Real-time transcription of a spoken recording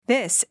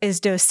This is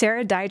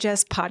docera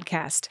Digest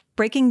Podcast,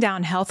 breaking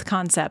down health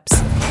concepts.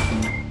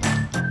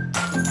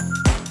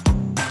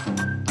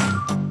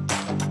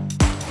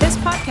 This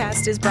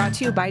podcast is brought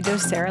to you by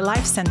docera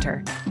Life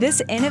Center.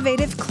 This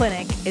innovative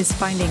clinic is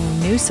finding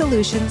new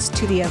solutions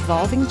to the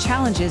evolving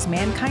challenges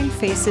mankind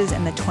faces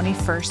in the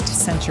 21st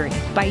century.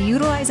 By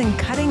utilizing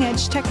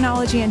cutting-edge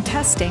technology and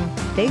testing,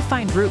 they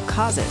find root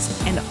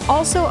causes and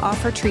also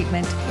offer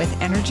treatment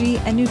with energy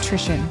and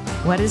nutrition.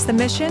 What is the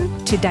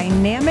mission? To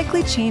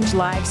dynamically change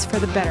lives for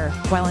the better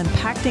while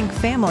impacting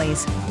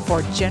families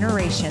for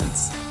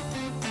generations.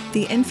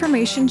 The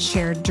information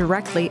shared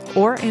directly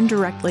or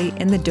indirectly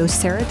in the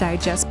docera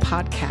Digest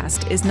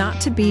podcast is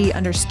not to be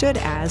understood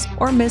as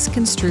or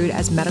misconstrued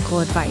as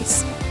medical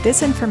advice.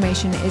 This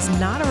information is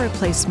not a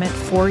replacement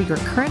for your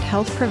current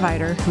health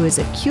provider who is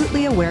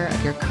acutely aware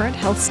of your current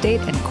health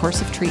state and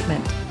course of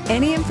treatment.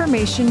 Any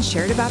information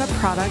shared about a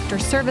product or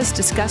service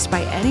discussed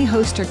by any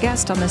host or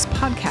guest on this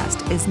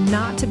podcast is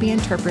not to be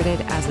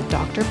interpreted as a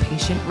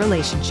doctor-patient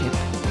relationship.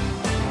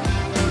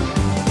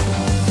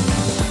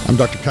 I'm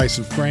Dr.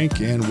 Kyson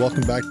Frank, and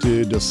welcome back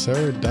to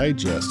docera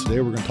Digest.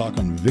 Today we're going to talk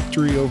on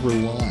victory over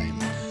Lyme.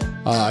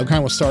 I kind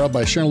of want to start off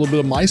by sharing a little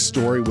bit of my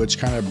story, which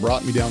kind of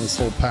brought me down this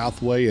whole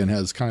pathway and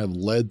has kind of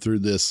led through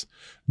this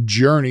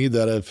journey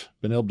that I've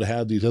been able to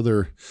have these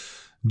other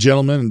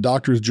gentlemen and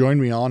doctors join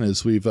me on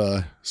as we've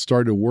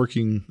started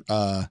working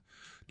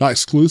not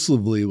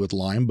exclusively with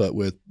Lyme, but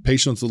with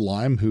patients with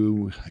Lyme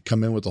who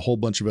come in with a whole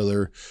bunch of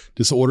other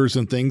disorders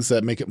and things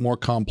that make it more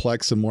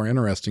complex and more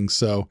interesting.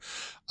 So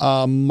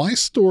my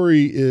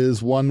story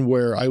is one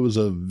where I was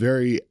a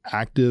very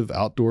active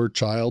outdoor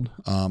child.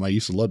 I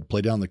used to love to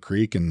play down the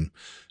creek and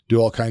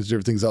do all kinds of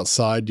different things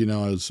outside. You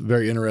know, I was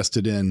very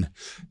interested in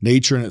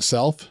nature in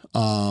itself.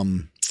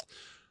 Probably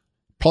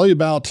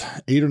about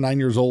 8 or 9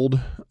 years old.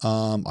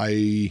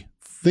 I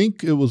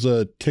think it was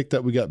a tick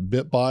that we got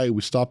bit by.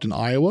 We stopped in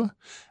Iowa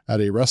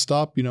at a rest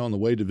stop, you know, on the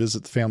way to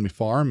visit the family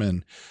farm.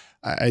 And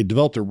I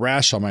developed a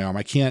rash on my arm.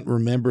 I can't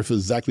remember if it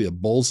was exactly a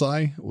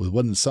bullseye. It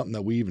wasn't something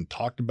that we even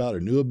talked about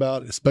or knew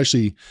about,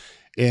 especially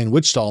in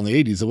Wichita in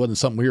the 80s. It wasn't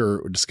something we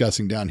were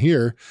discussing down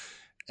here.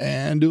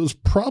 And it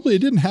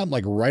didn't happen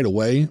like right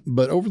away,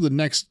 but over the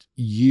next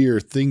year,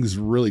 things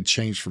really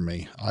changed for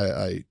me.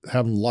 I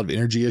having a lot of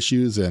energy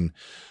issues, and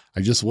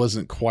I just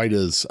wasn't quite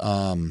as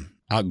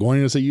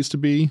outgoing as I used to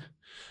be.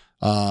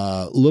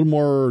 A little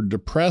more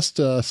depressed,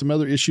 some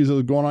other issues that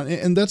were going on.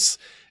 And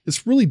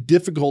it's really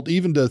difficult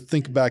even to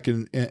think back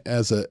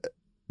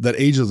that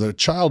age as a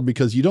child,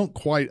 because you don't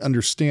quite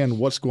understand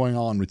what's going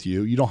on with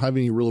you. You don't have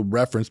any real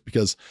reference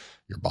because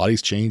your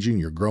body's changing,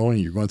 you're growing,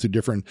 you're going through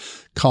different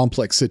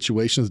complex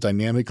situations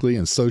dynamically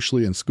and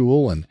socially in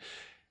school. And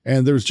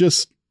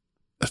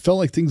I felt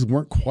like things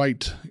weren't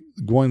quite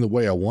going the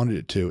way I wanted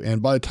it to.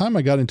 And by the time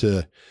I got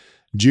into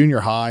junior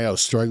high, I was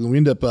struggling. We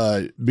ended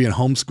up being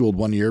homeschooled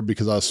one year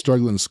because I was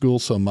struggling in school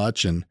so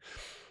much. And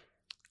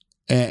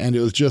it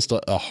was just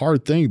a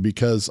hard thing,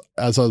 because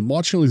as I was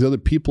watching all these other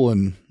people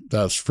that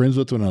I was friends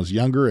with when I was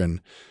younger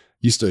and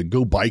used to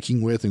go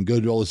biking with and go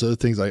do all these other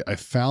things, I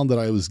found that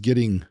I was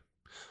getting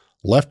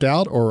left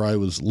out, or I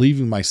was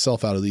leaving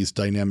myself out of these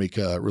dynamic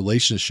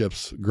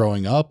relationships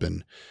growing up.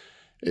 And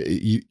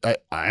I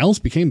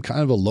almost became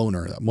kind of a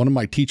loner. One of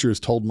my teachers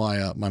told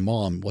my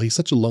mom, well, he's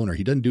such a loner.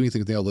 He doesn't do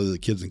anything with the other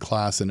kids in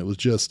class. And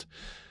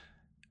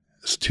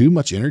it's too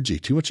much energy,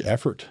 too much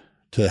effort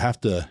to have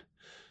to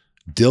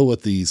deal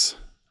with these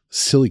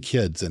silly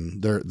kids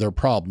and their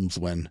problems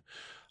when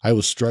I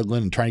was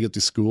struggling and trying to get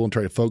to school and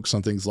try to focus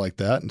on things like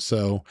that. And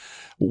so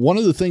one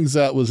of the things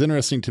that was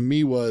interesting to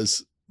me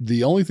was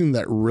the only thing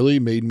that really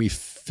made me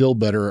feel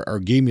better or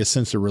gave me a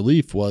sense of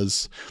relief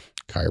was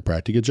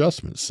chiropractic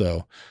adjustments.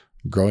 So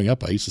growing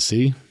up, I used to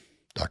see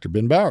Dr.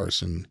 Ben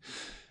Bowers, and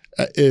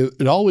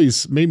it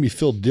always made me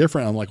feel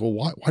different. I'm like, well,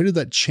 why did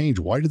that change?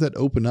 Why did that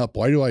open up?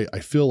 Why do I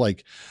feel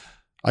like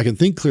I can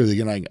think clearly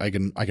again? I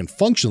can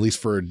function at least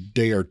for a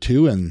day or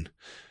two, and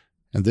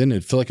then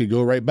it felt like it could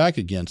go right back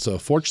again. So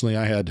fortunately,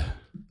 I had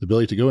the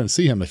ability to go and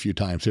see him a few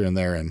times here and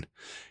there, and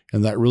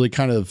that really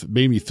kind of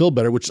made me feel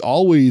better, which is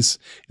always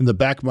in the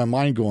back of my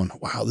mind going,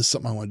 wow, this is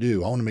something I want to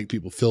do. I want to make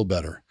people feel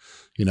better.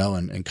 You know,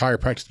 and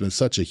chiropractic has been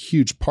such a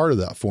huge part of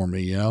that for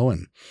me, you know,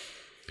 and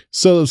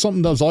so it was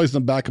something that was always in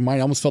the back of my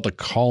mind. I almost felt a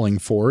calling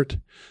for it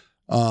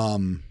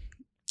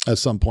at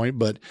some point,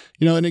 but,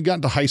 you know, and it got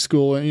into high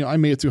school, and, you know, I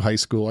made it through high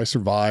school. I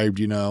survived,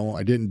 you know,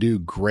 I didn't do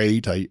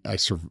great. It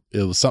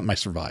was something I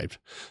survived,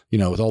 you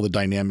know, with all the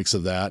dynamics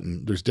of that.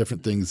 And there's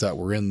different things that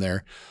were in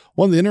there.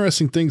 One of the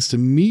interesting things to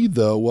me,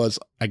 though, was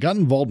I got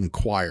involved in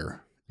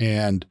choir,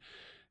 and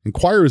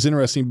choir was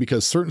interesting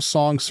because certain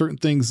songs, certain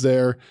things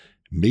there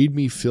made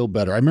me feel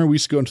better. I remember we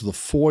used to go into the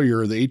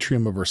foyer, the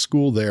atrium of our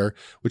school there,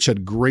 which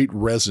had great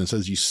resonance.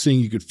 As you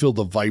sing, you could feel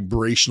the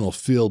vibrational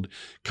field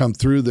come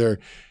through there.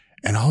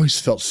 And I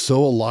always felt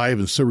so alive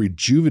and so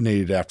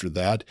rejuvenated after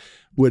that,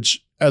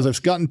 which as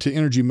I've gotten to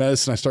energy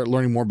medicine, I started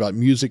learning more about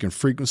music and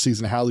frequencies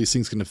and how these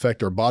things can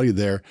affect our body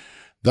there.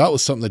 That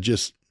was something that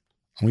just,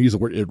 I'm going to use the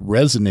word, it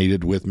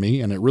resonated with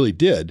me, and it really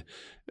did.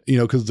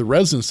 because the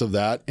resonance of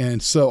that.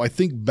 And so I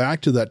think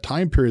back to that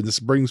time period, this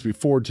brings me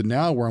forward to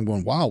now where I'm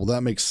going, wow, well,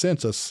 that makes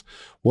sense. That's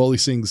what all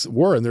these things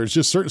were. And there's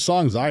just certain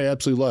songs I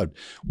absolutely loved.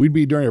 We'd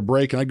be during a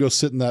break and I'd go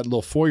sit in that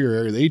little foyer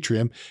area, the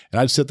atrium,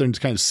 and I'd sit there and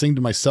just kind of sing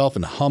to myself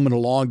and hum it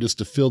along just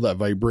to feel that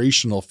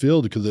vibrational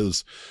field because it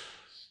was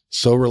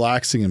so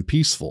relaxing and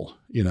peaceful,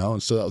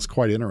 and so that was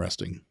quite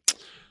interesting.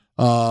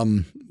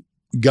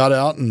 Got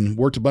out and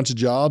worked a bunch of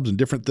jobs and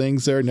different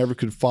things there. Never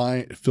could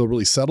feel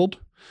really settled.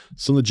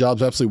 Some of the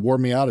jobs absolutely wore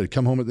me out. I'd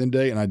come home at the end of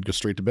the day and I'd go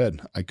straight to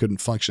bed. I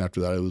couldn't function after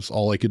that. It was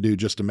all I could do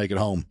just to make it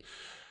home.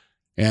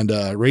 And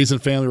raising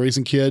family,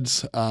 raising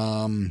kids,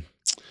 learned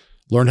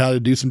how to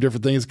do some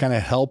different things, kind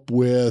of help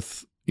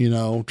with,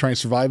 trying to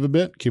survive a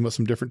bit. Came up with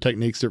some different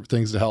techniques, different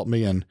things to help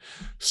me, and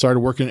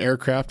started working in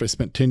aircraft. I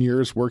spent 10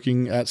 years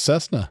working at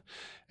Cessna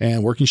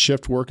and working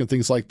shift work and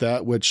things like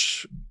that,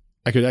 which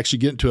I could actually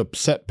get into a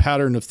set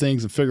pattern of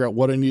things and figure out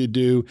what I need to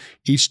do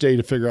each day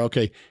to figure out,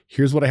 okay,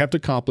 here's what I have to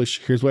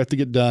accomplish. Here's what I have to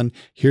get done.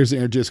 Here's the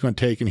energy it's going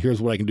to take. And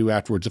here's what I can do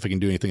afterwards if I can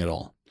do anything at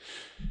all.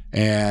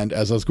 And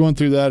as I was going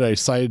through that, I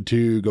decided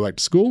to go back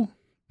to school,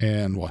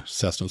 and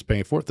Cessna was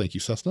paying for it. Thank you,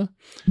 Cessna,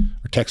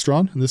 or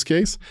Textron in this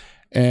case.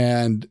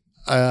 And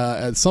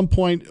at some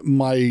point,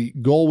 my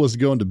goal was to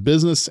go into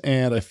business,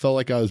 and I felt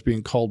like I was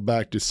being called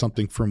back to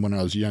something from when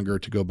I was younger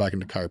to go back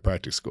into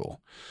chiropractic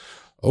school.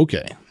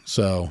 Okay,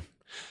 so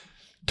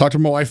talked to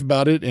my wife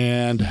about it,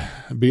 and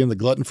being the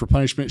glutton for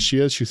punishment she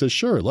is, she says,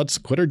 sure, let's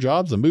quit our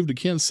jobs and move to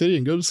Kansas City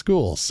and go to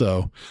school.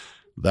 So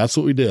that's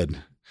what we did.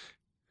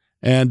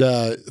 And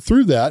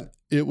through that,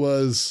 it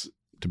was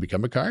to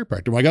become a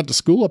chiropractor. When I got to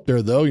school up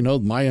there, though,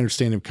 my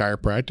understanding of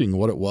chiropractic and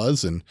what it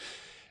was, and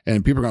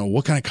people are going,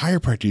 what kind of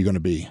chiropractor are you going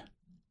to be?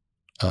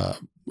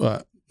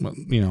 The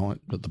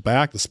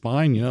back, the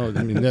spine,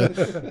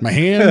 my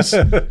hands,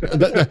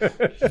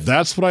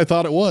 that's what I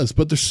thought it was.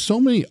 But there's so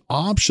many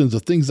options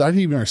of things I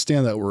didn't even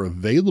understand that were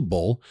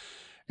available.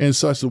 And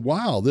so I said,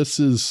 wow,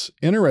 this is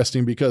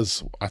interesting,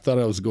 because I thought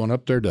I was going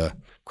up there to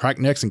crack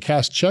necks and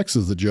cash checks,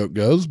 as the joke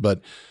goes.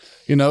 But,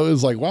 it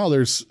was like, wow,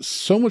 there's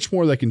so much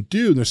more that I can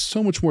do. And there's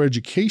so much more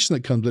education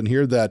that comes in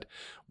here that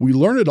we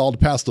learn it all to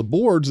pass the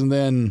boards, and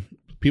then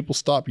people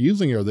stop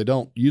using it, or they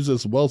don't use it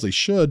as well as they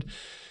should.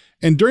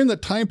 And during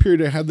that time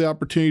period, I had the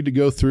opportunity to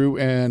go through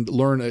and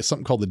learn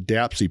something called the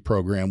DAPSI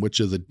program,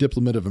 which is a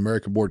Diplomate of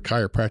American Board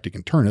Chiropractic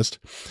Internist,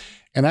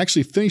 and I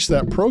actually finished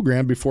that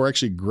program before I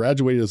actually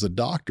graduated as a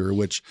doctor,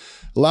 which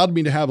allowed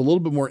me to have a little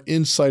bit more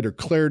insight or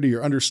clarity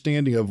or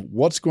understanding of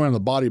what's going on in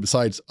the body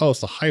besides, oh,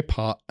 it's a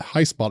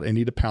high spot, I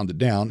need to pound it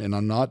down. And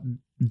I'm not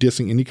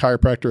dissing any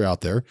chiropractor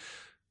out there.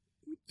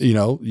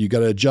 You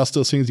got to adjust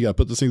those things. You got to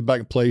put those things back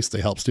in place. They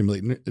help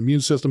stimulate the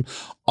immune system.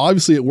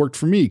 Obviously, it worked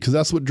for me, because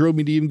that's what drove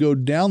me to even go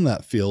down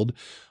that field,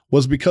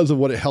 was because of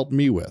what it helped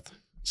me with.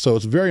 So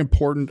it's very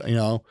important.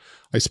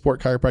 I support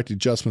chiropractic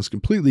adjustments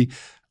completely.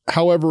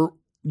 However,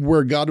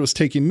 where God was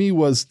taking me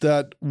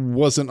that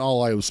wasn't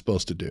all I was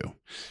supposed to do.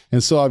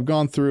 And so I've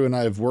gone through and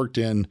I've worked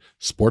in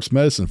sports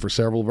medicine for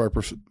several of our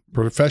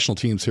professional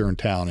teams here in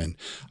town. And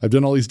I've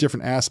done all these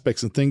different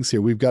aspects and things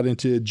here. We've got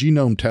into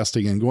genome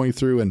testing and going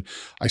through, and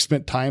I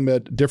spent time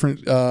at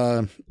different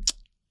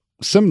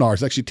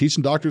seminars actually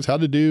teaching doctors how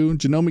to do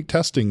genomic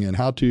testing and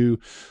how to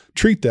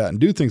treat that and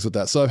do things with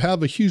that. So I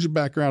have a huge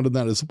background in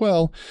that as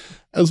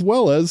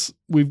well as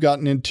we've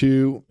gotten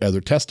into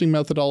other testing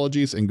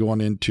methodologies and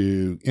going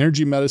into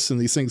energy medicine,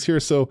 these things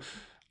here. So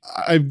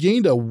I've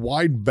gained a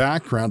wide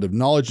background of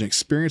knowledge and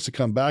experience to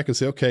come back and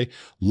say, okay,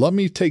 let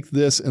me take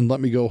this and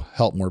let me go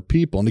help more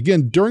people. And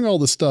again, during all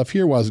this stuff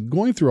here, while I was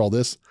going through all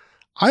this,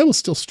 I was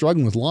still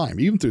struggling with Lyme,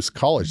 even through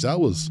college. That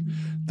was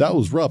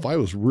rough. I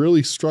was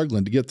really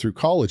struggling to get through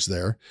college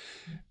there,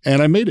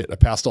 and I made it. I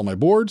passed all my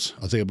boards.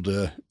 I was able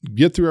to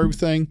get through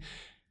everything.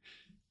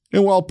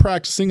 And while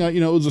practicing,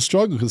 it was a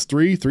struggle, because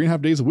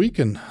 3.5 days a week,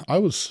 and I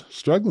was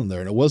struggling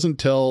there. And it wasn't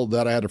until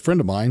that I had a friend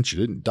of mine, she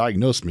didn't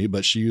diagnose me,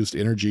 but she used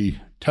energy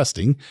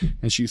testing.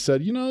 And she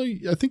said,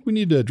 I think we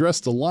need to address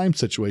the Lyme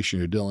situation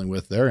you're dealing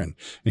with there. And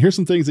here's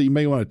some things that you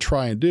may want to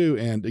try and do.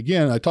 And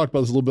again, I talked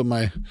about this a little bit in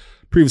my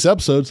previous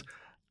episodes.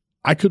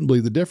 I couldn't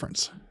believe the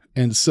difference.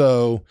 And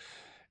so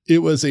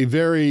it was a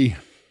very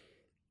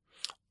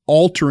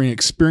altering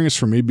experience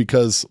for me,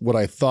 because what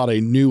I thought I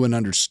knew and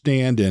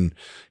understand, and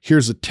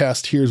here's a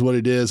test, here's what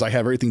it is, I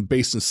have everything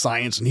based in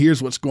science, and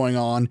here's what's going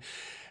on,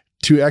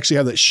 to actually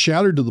have that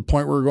shattered to the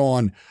point where we're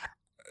going,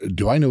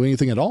 do I know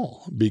anything at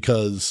all?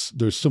 Because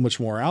there's so much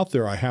more out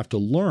there I have to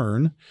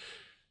learn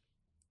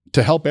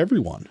to help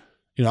everyone.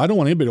 I don't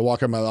want anybody to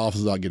walk out of my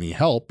office without getting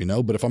help,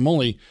 but if I'm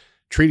only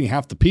treating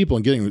half the people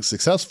and getting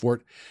success for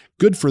it,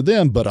 good for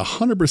them. But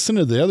 100%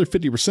 of the other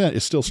 50%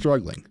 is still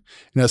struggling.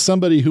 And as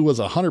somebody who was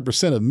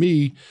 100% of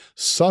me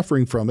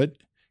suffering from it,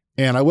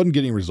 and I wasn't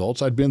getting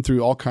results, I'd been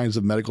through all kinds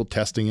of medical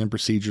testing and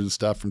procedures and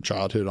stuff from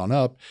childhood on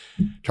up,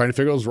 trying to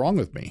figure out what was wrong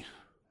with me,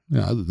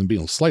 other than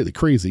being slightly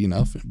crazy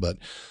enough. But,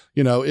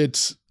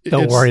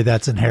 don't worry,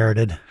 that's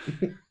inherited.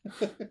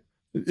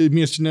 It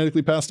means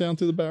genetically passed down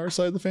through the Bauer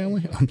side of the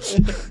family.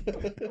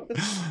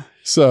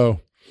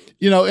 So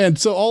And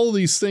so all of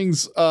these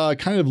things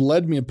kind of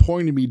led me and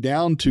pointed me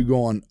down to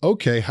going,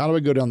 okay, how do I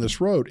go down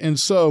this road? And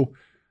so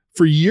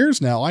for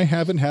years now, I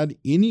haven't had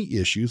any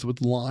issues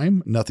with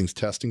Lyme. Nothing's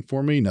testing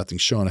for me.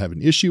 Nothing's showing I have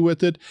an issue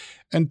with it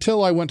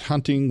until I went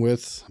hunting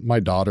with my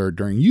daughter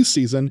during youth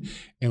season,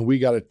 and we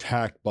got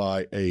attacked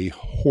by a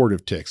horde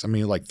of ticks. I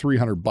mean, like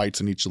 300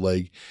 bites in each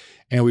leg.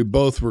 And we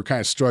both were kind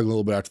of struggling a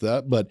little bit after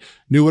that, but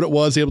knew what it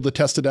was, able to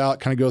test it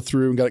out, kind of go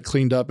through and got it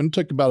cleaned up. And it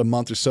took about a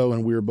month or so,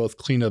 and we were both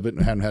clean of it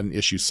and hadn't had an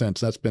issue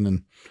since. That's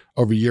been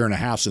over a year and a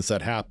half since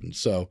that happened.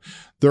 So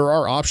there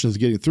are options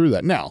getting through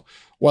that. Now,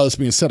 while this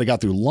being said, I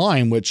got through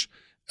Lyme, which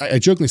I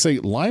jokingly say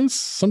Lyme's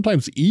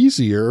sometimes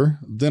easier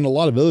than a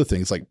lot of other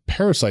things like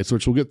parasites,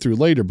 which we'll get through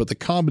later. But the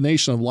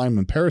combination of Lyme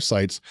and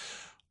parasites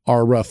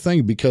are a rough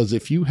thing, because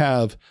if you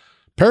have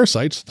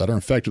parasites that are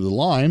infected with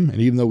Lyme,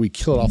 and even though we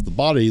kill it off the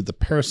body, the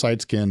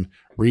parasites can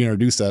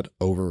reintroduce that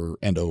over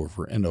and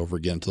over and over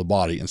again to the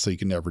body. And so you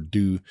can never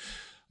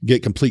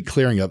get complete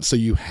clearing up. So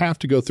you have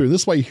to go through.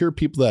 This is why you hear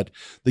people that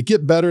they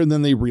get better and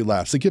then they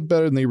relapse. They get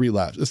better and they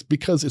relapse. It's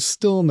because it's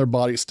still in their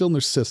body. It's still in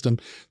their system.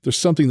 There's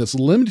something that's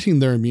limiting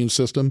their immune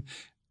system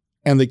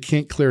and they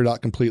can't clear it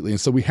out completely.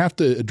 And so we have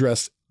to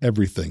address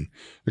everything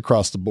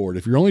across the board.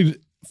 If your only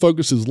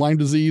focus is Lyme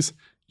disease,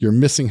 you're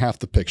missing half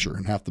the picture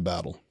and half the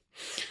battle.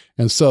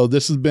 And so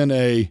this has been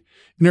an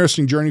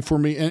interesting journey for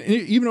me. And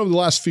even over the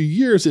last few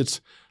years, it's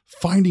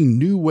finding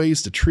new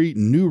ways to treat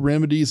and new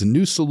remedies and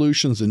new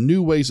solutions and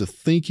new ways of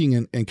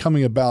thinking and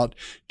coming about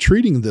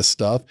treating this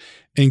stuff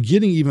and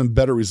getting even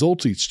better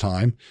results each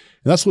time.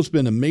 And that's what's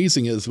been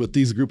amazing is with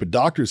these group of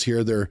doctors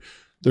here, they're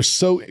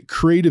so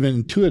creative and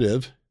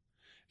intuitive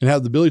and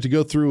have the ability to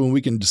go through and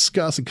we can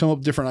discuss and come up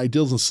with different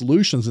ideas and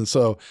solutions. And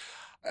so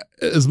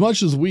as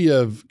much as we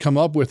have come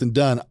up with and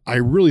done, I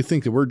really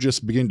think that we're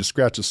just beginning to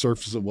scratch the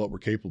surface of what we're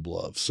capable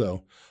of.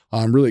 So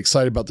I'm really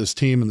excited about this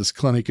team and this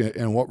clinic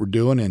and what we're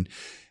doing.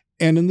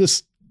 And in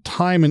this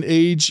time and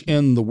age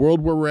in the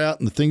world where we're at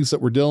and the things that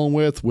we're dealing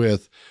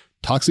with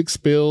toxic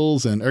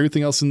spills and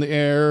everything else in the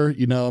air,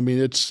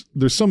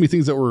 there's so many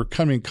things that we're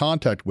coming in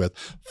contact with,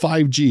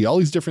 5G, all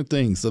these different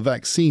things, the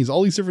vaccines,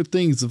 all these different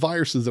things, the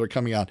viruses that are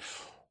coming out.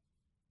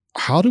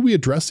 How do we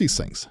address these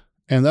things?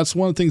 And that's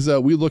one of the things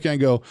that we look at and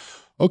go,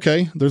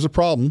 okay, there's a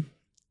problem.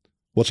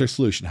 What's our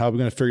solution? How are we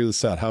going to figure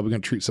this out? How are we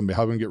going to treat somebody?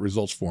 How are we going to get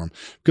results for them?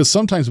 Because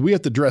sometimes we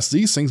have to address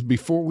these things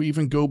before we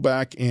even go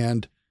back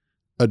and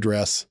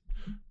address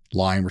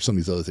Lyme or some of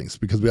these other things,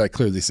 because we got to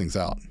clear these things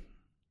out.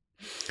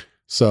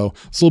 So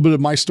a little bit of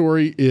my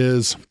story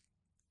is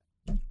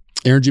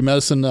energy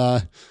medicine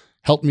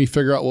helped me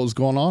figure out what was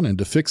going on and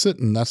to fix it.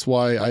 And that's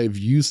why I've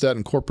used that,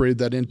 incorporated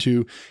that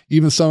into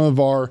even some of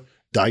our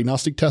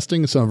diagnostic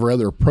testing and some of our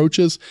other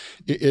approaches.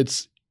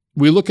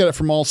 We look at it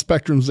from all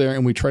spectrums there,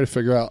 and we try to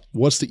figure out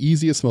what's the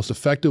easiest, most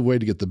effective way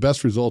to get the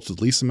best results with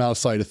the least amount of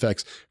side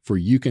effects for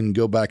you can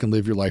go back and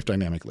live your life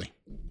dynamically.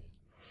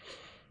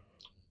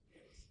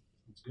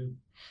 That's good.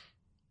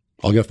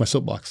 I'll get off my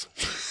soapbox.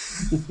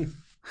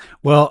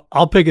 Well,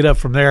 I'll pick it up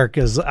from there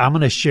because I'm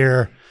going to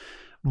share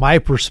my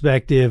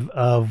perspective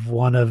of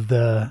one of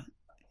the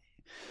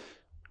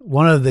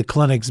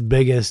clinic's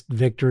biggest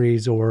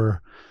victories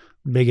or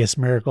biggest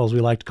miracles. We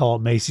like to call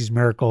it Macy's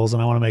miracles.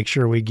 And I want to make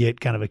sure we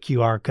get kind of a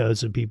QR code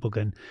so people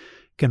can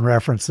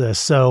reference this.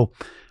 So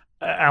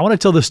I want to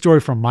tell the story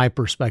from my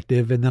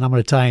perspective, and then I'm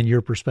going to tie in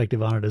your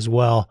perspective on it as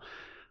well.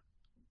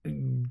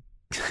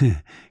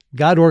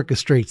 God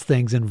orchestrates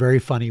things in very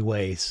funny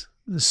ways.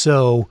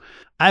 So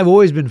I've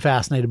always been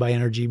fascinated by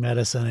energy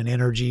medicine and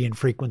energy and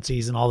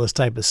frequencies and all this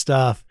type of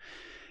stuff.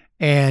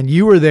 And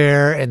you were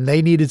there and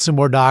they needed some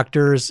more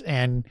doctors.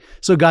 And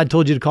so God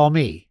told you to call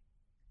me.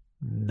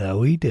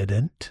 No, he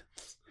didn't.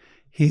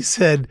 He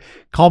said,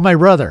 call my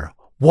brother.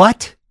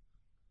 What?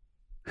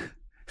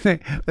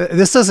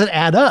 This doesn't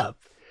add up.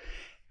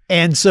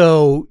 And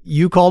so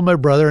you called my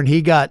brother and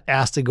he got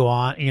asked to go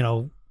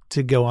on,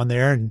 to go on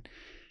there.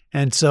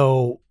 And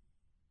so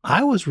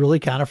I was really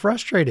kind of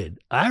frustrated.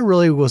 I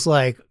really was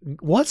like,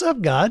 what's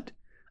up, God?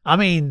 I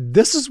mean,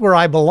 this is where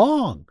I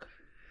belong.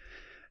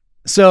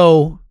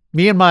 So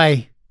me and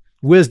my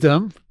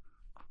wisdom,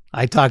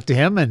 I talked to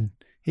him and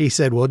he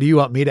said, well, do you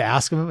want me to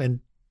ask him and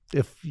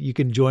if you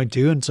can join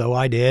too? And so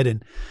I did.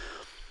 And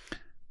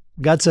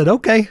God said,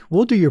 okay,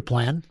 we'll do your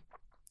plan.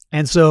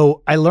 And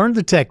so I learned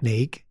the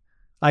technique.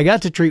 I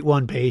got to treat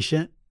one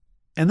patient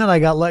and then I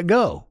got let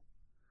go.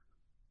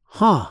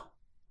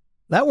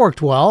 That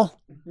worked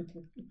well.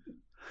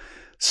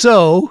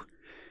 So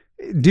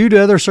due to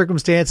other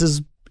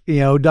circumstances,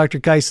 Dr.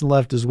 Kyson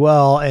left as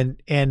well.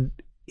 And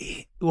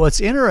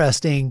what's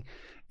interesting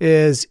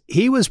is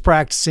he was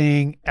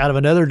practicing out of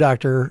another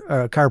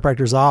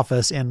chiropractor's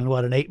office in an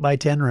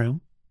 8x10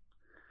 room.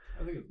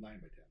 I think it's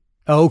 9x10.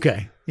 Oh,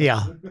 okay.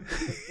 Yeah.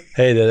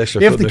 Hey, that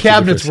extra. If the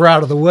cabinets were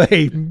out of the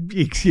way.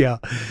 Yeah.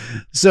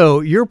 So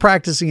you're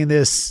practicing in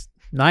this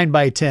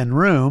 9x10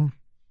 room.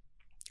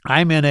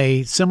 I'm in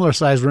a similar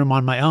size room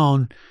on my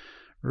own,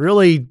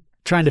 really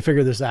trying to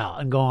figure this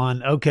out and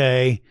going,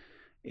 okay,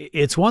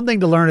 it's one thing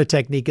to learn a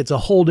technique. It's a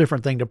whole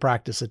different thing to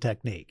practice a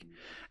technique.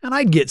 And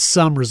I'd get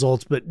some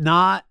results, but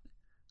not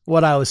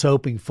what I was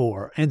hoping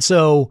for. And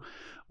so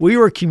we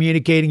were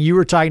communicating. You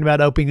were talking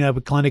about opening up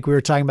a clinic. We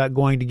were talking about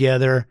going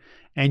together.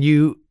 And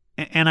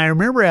I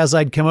remember as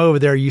I'd come over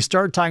there, you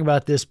started talking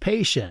about this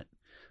patient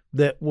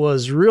that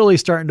was really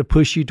starting to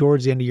push you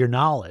towards the end of your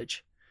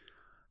knowledge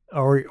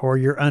or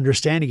your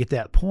understanding at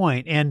that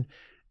point. And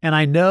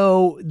I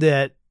know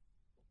that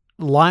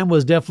Lyme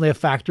was definitely a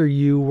factor.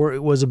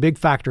 It was a big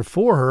factor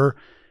for her.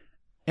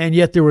 And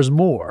yet there was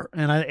more.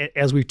 And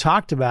as we've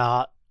talked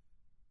about,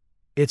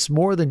 it's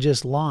more than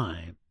just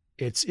Lyme.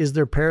 Is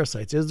there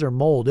parasites? Is there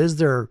mold? Is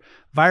there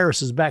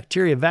viruses,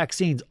 bacteria,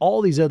 vaccines,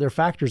 all these other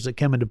factors that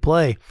come into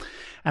play?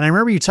 And I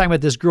remember you talking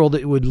about this girl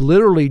that would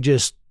literally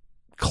just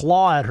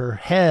claw at her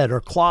head or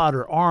claw at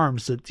her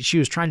arms, that she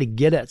was trying to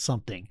get at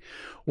something.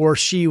 Or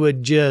she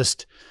would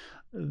just,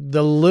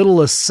 the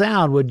littlest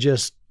sound would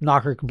just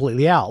knock her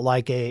completely out,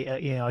 like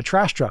a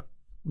trash truck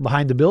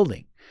behind the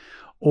building.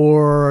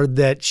 Or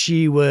that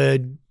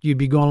you'd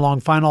be going along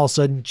fine, all of a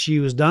sudden she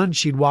was done,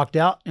 she'd walked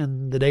out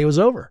and the day was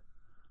over.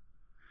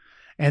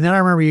 And then I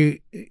remember you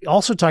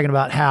also talking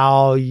about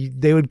how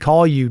they would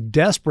call you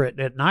desperate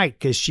at night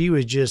because she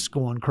was just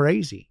going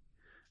crazy.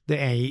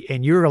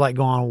 And you were like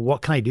going,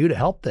 what can I do to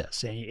help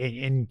this?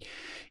 And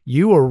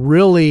you were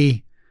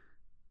really,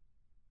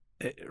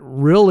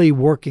 really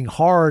working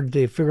hard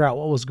to figure out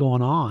what was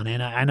going on.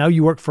 And I know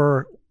you worked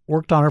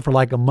on her for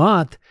like a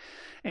month.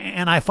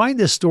 And I find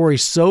this story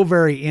so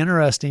very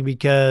interesting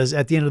because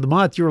at the end of the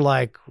month, you were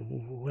like,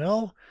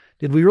 well,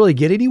 did we really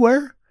get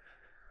anywhere?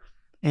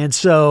 And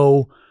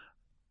so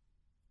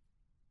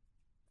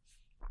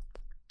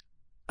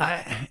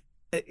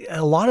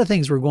a lot of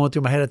things were going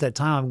through my head at that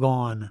time. I'm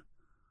going,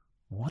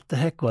 what the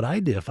heck would I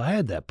do if I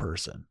had that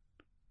person?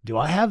 Do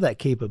I have that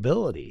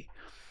capability?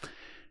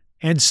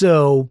 And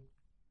so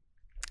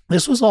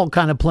this was all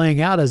kind of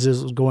playing out as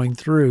this was going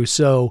through.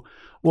 So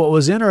what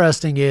was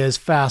interesting is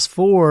fast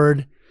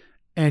forward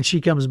and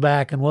she comes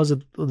back, and was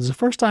it the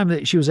first time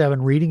that she was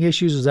having reading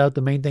issues? Was that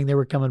the main thing they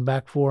were coming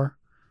back for?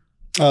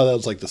 Oh, that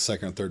was like the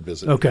second or third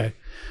visit. Okay.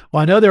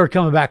 Well, I know they were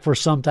coming back for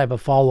some type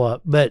of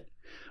follow-up, but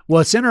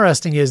what's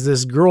interesting is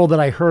this girl that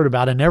I heard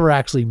about and never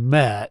actually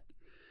met,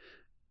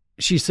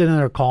 she's sitting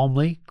there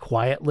calmly,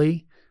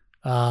 quietly,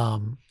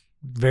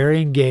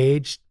 very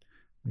engaged,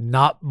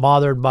 not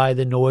bothered by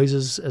the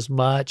noises as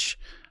much.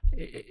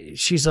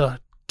 She's a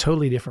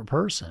totally different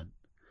person.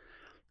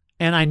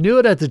 And I knew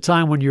it at the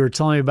time when you were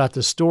telling me about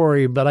the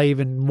story, but I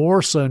even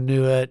more so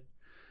knew it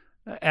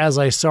as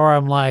I saw her.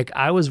 I'm like,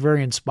 I was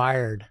very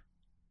inspired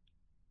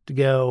to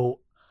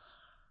go,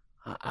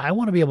 I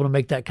want to be able to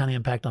make that kind of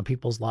impact on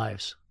people's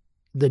lives.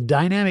 The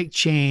dynamic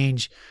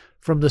change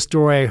from the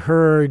story I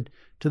heard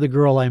to the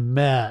girl I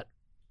met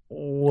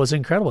was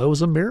incredible. It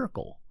was a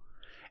miracle.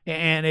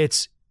 And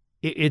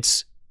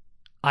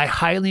I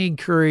highly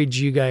encourage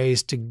you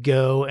guys to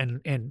go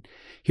and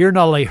hear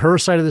not only her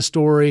side of the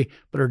story,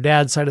 but her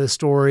dad's side of the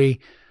story.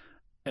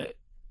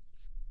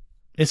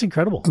 It's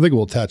incredible. I think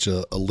we'll attach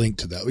a link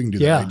to that. We can do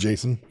that, right,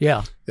 Jason?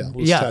 Yeah. Yeah.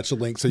 We'll attach a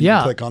link so you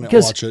can click on it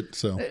and watch it.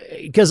 So,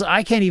 because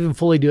I can't even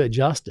fully do it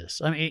justice.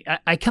 I mean,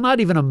 I cannot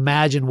even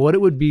imagine what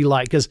it would be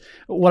like. Because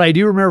what I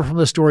do remember from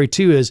the story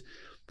too is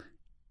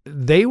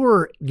they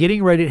were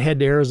getting ready to head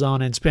to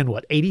Arizona and spend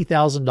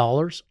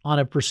 $80,000 on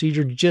a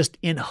procedure just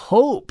in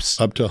hopes.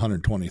 Up to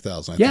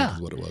 $120,000, I think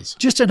is what it was.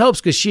 Just in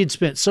hopes, because she had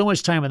spent so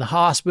much time in the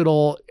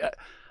hospital.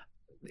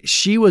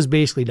 She was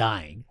basically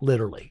dying,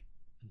 literally.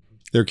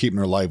 They're keeping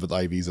her alive with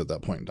IVs at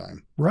that point in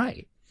time.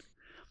 Right.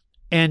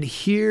 And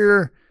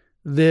here,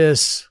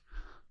 this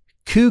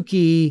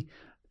kooky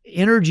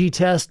energy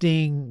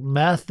testing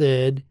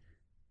method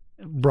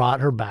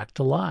brought her back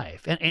to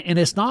life. And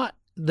it's not,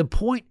 the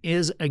point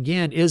is,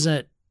 again,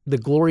 isn't the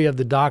glory of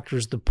the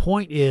doctors. The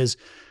point is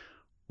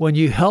when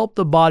you help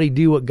the body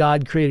do what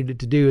God created it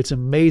to do, it's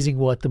amazing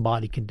what the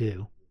body can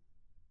do.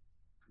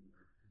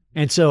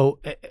 And so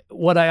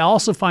what I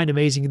also find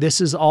amazing, this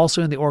is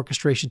also in the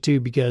orchestration too,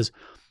 because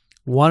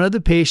one of the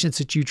patients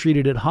that you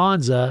treated at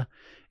Hansa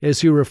is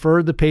who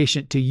referred the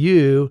patient to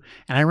you.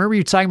 And I remember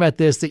you talking about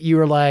this, that you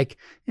were like,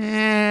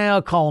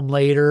 I'll call him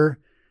later.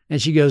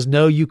 And she goes,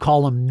 no, you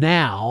call him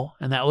now.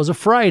 And that was a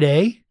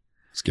Friday.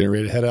 I was getting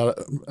ready to head out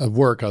of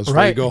work. I was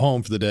ready to go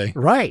home for the day.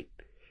 Right.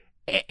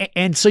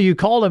 And so you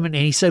called him and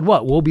he said,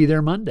 what? We'll be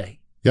there Monday.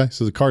 Yeah.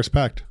 So the car's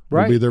packed.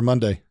 Right. We'll be there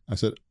Monday. I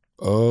said,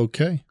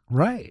 okay.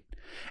 Right.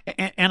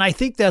 And I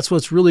think that's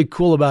what's really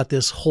cool about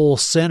this whole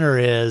center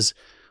is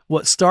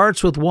what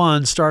starts with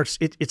one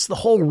it's the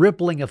whole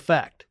rippling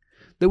effect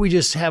that we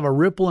just have a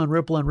ripple and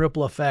ripple and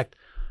ripple effect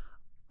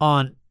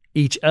on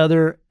each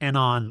other and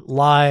on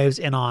lives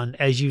and on,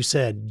 as you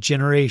said,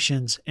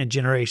 generations and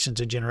generations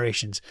and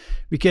generations.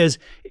 Because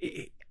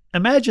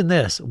imagine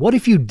this, what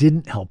if you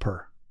didn't help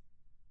her?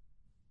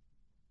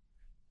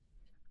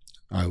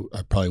 I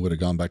probably would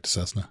have gone back to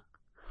Cessna.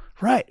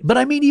 Right. But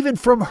I mean, even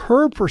from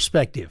her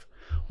perspective,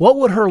 what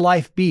would her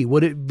life be?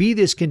 Would it be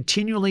this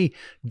continually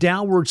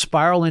downward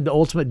spiral into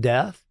ultimate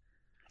death?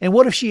 And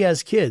what if she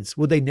has kids?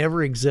 Would they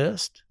never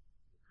exist?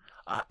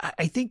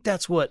 I think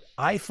that's what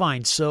I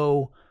find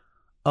so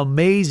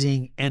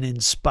amazing and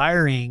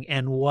inspiring.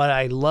 And what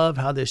I love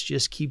how this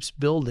just keeps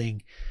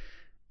building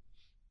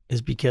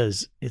is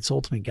because it's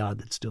ultimately God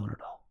that's doing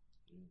it all.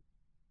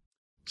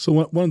 So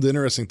one of the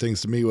interesting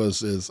things to me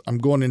is I'm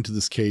going into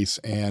this case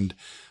and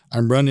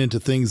I'm running into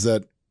things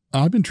that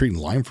I've been treating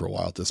Lyme for a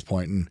while at this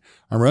point, and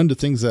I'm running into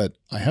things that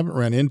I haven't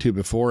ran into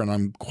before, and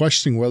I'm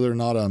questioning whether or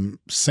not I'm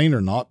sane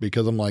or not,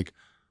 because I'm like,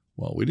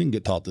 well, we didn't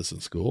get taught this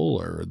in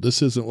school, or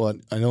this isn't what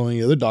I know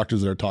any other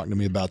doctors that are talking to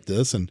me about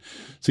this. And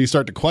so you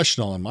start to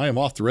question all, am I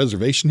off the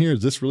reservation here?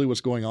 Is this really what's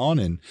going on?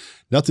 And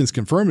nothing's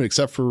confirmed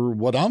except for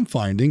what I'm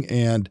finding.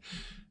 And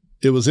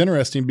it was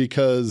interesting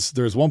because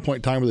there was one point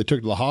in time where they took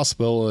it to the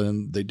hospital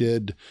and they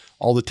did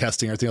all the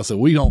testing, everything else. So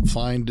we don't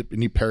find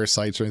any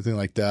parasites or anything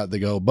like that. They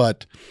go,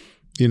 but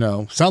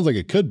sounds like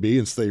it could be.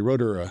 And so they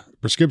wrote her a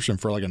prescription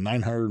for like a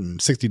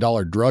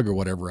 $960 drug or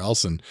whatever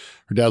else. And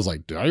her dad's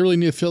like, do I really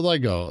need to fill that? I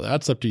go,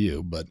 that's up to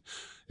you. But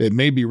it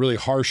may be really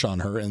harsh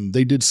on her. And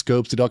they did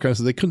scopes, did all kinds of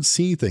stuff. They couldn't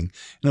see anything.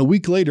 And a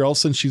week later, all of a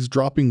sudden she's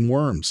dropping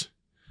worms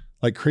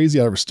like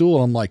crazy out of her stool.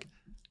 And I'm like,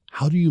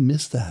 how do you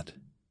miss that?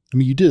 I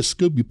mean, you did a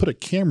scope, you put a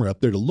camera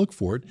up there to look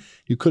for it.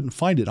 You couldn't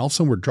find it. All of a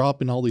sudden we're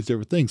dropping all these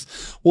different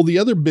things. Well, the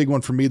other big one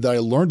for me that I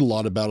learned a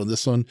lot about on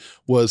this one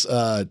was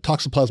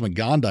Toxoplasma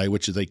gondii,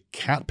 which is a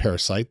cat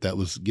parasite that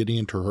was getting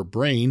into her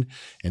brain,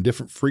 and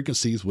different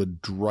frequencies would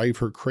drive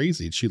her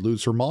crazy. She'd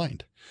lose her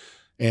mind.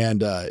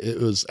 And it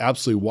was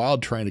absolutely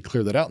wild trying to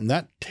clear that out. And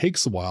that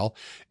takes a while.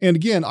 And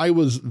again, I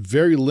was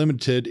very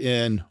limited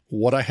in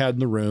what I had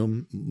in the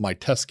room, my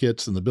test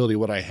kits and the ability of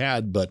what I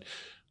had, but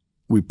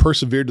we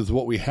persevered with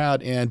what we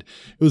had. And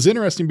it was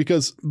interesting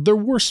because there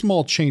were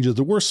small changes.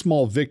 There were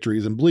small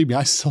victories. And believe me,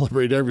 I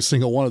celebrated every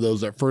single one of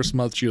those that first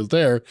month she was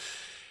there.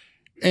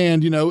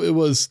 And, it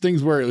was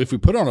things where if we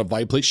put her on a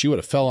vide plate, she would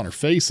have fell on her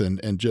face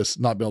and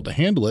just not been able to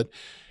handle it.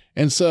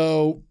 And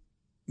so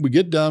we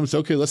get done. So,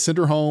 okay, let's send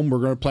her home. We're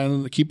going to plan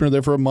on keeping her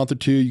there for a month or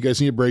two. You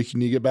guys need a break. You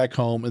need to get back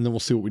home. And then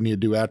we'll see what we need to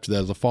do after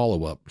that as a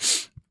follow-up.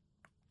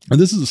 And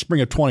this is the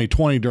spring of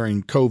 2020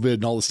 during COVID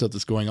and all the stuff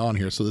that's going on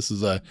here. So this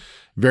is a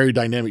very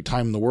dynamic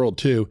time in the world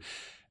too.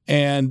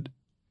 And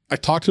I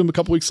talked to him a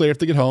couple weeks later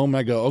after they get home. And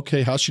I go,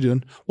 okay, how's she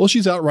doing? Well,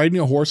 she's out riding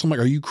a horse. I'm like,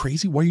 are you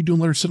crazy? What are you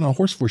doing? Let her sit on a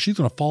horse for? She's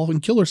going to fall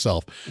and kill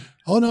herself.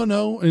 Oh,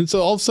 no. And so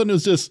all of a sudden it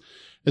was just,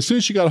 as soon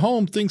as she got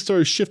home, things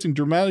started shifting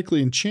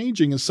dramatically and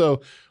changing. And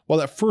so while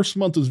that first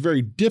month was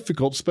very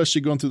difficult,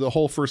 especially going through the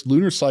whole first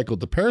lunar cycle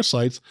with the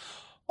parasites,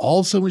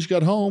 all of a sudden when she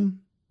got home,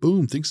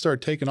 boom, things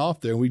started taking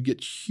off there, and we'd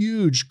get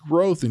huge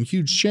growth and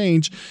huge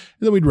change. And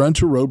then we'd run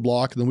to a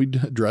roadblock, and then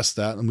we'd address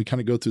that. And we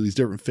kind of go through these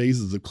different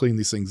phases of cleaning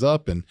these things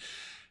up. And,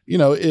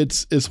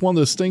 it's one of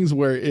those things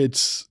where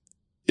it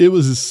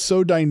was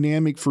so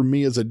dynamic for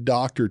me as a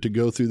doctor to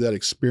go through that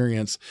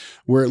experience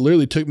where it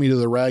literally took me to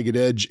the ragged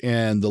edge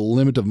and the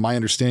limit of my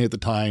understanding at the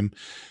time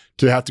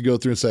to have to go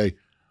through and say,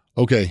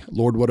 okay,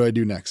 Lord, what do I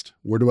do next?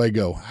 Where do I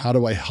go? How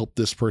do I help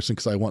this person?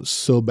 Because I want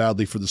so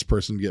badly for this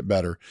person to get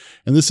better.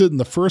 And this isn't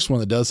the first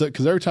one that does it,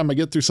 because every time I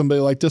get through somebody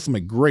like this, I'm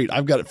like, great,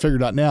 I've got it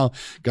figured out now.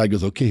 God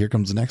goes, okay, here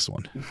comes the next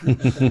one.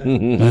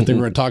 And I think we're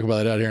going to talk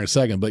about it out here in a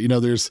second. But,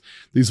 there's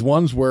these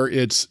ones where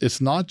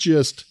it's not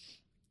just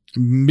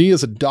me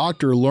as a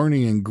doctor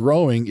learning and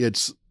growing.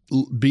 It's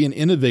being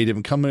innovative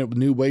and coming up with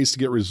new ways to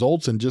get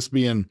results, and just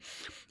being,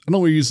 I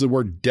don't want to use the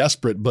word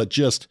desperate, but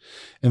just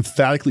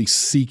emphatically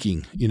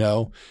seeking,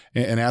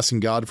 and asking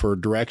God for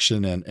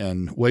direction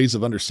and ways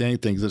of understanding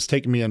things. It's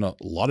taken me in a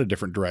lot of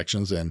different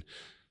directions, and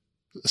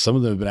some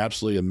of them have been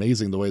absolutely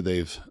amazing the way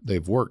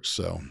they've worked.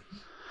 So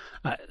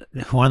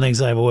one of the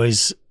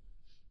things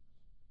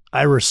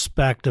I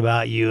respect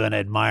about you and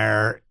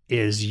admire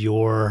is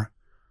your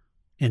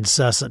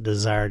incessant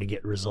desire to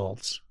get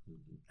results.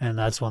 And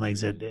that's one of the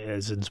things that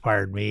has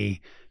inspired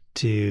me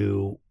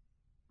to.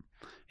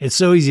 It's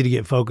so easy to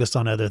get focused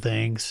on other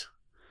things,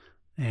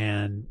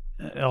 and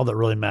all that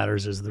really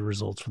matters is the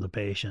results for the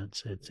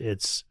patients.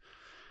 That's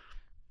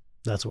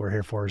what we're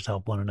here for, is to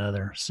help one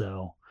another.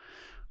 So,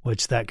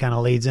 which that kind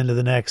of leads into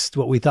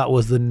what we thought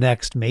was the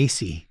next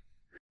Macy.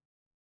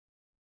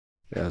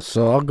 Yeah,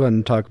 so I'll go ahead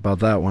and talk about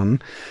that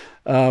one.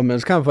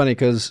 It's kind of funny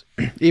because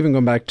even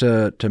going back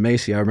to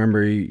Macy, I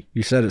remember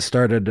you said it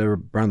started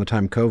around the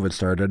time COVID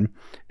started,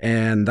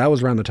 and that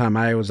was around the time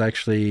I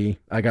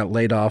got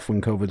laid off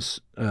when COVID's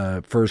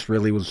first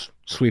really was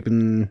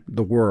sweeping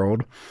the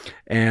world,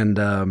 and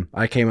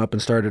I came up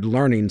and started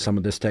learning some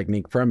of this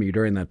technique from you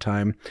during that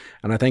time,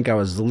 and I think I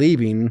was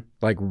leaving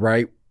like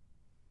right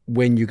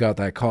when you got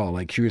that call.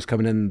 Like, she was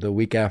coming in the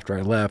week after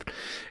I left,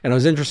 and it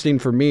was interesting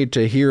for me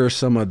to hear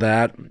some of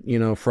that,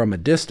 from a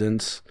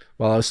distance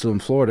while I was still in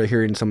Florida,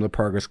 hearing some of the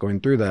progress going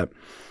through that.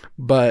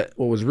 But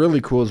what was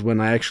really cool is when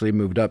I actually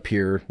moved up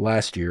here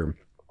last year,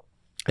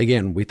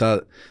 again, we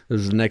thought this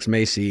was the next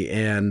Macy,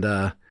 and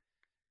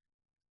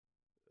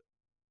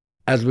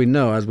as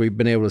we've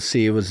been able to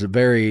see, it was a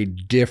very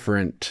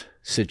different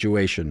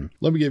situation.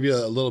 Let me give you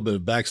a little bit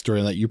of backstory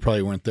on that you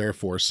probably weren't there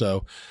for.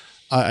 So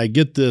I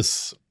get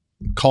this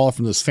call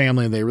from this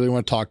family and they really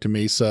want to talk to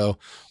me. So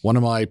one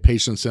of my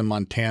patients in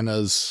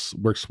Montana's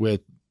works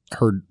with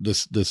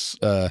this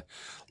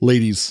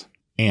lady's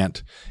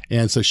aunt.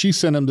 And so she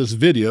sent him this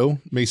video,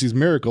 Macy's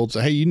Miracle, and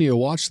said, hey, you need to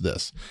watch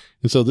this.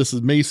 And so this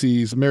is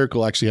Macy's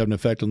Miracle actually having an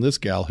effect on this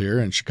gal here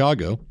in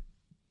Chicago.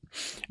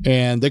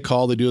 And they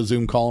do a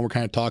Zoom call, and we're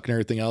kind of talking and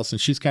everything else.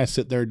 And she's kind of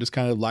sitting there, just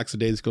kind of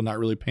lackadaisical, not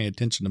really paying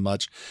attention to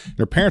much. And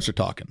her parents are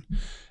talking.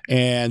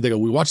 And they go,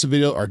 we watched the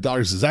video. Our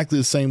daughter's exactly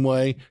the same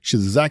way. She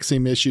has the exact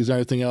same issues and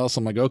everything else.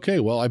 I'm like,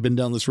 okay, well, I've been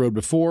down this road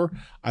before.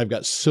 I've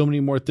got so many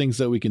more things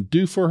that we can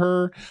do for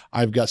her.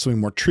 I've got so many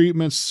more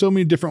treatments, so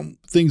many different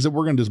things that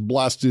we're going to just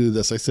blast through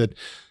this. I said,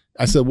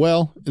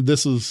 well,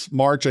 this is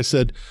March. I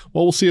said,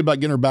 well, we'll see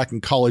about getting her back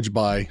in college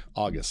by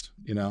August,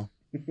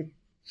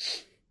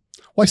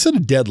 Well, I set a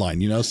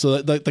deadline,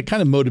 so that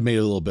kind of motivated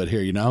a little bit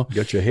here,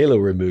 Got your halo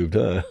removed,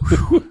 huh?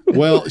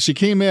 Well, she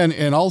came in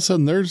and all of a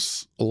sudden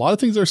there's a lot of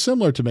things that are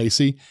similar to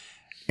Macy,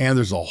 and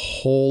there's a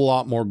whole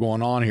lot more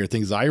going on here,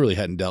 things I really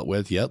hadn't dealt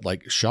with yet,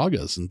 like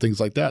Chagas and things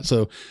like that.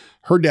 So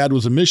her dad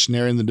was a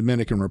missionary in the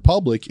Dominican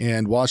Republic,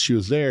 and while she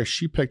was there,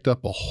 she picked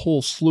up a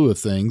whole slew of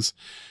things.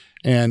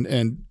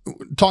 And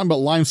talking about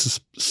Lyme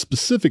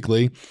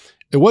specifically,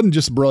 it wasn't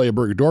just Borrelia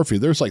burgdorferi.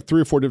 There's like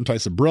 3 or 4 different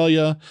types of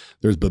Borrelia.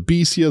 There's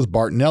Babesias,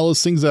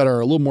 Bartonellas, things that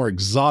are a little more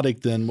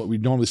exotic than what we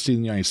normally see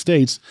in the United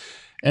States.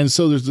 And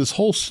so there's this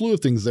whole slew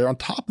of things there. On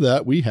top of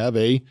that, we have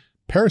a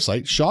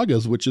parasite,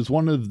 Chagas, which is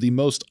one of the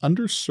most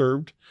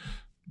underserved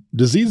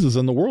diseases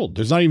in the world.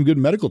 There's not even good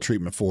medical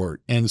treatment for it.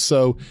 And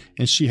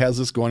she has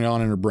this going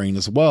on in her brain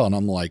as well. And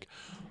I'm like,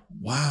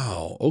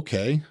 wow,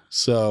 okay.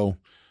 So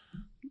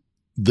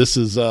this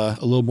is a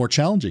little more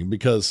challenging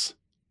because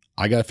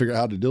I got to figure out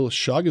how to deal with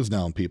Chagas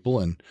now in people.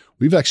 And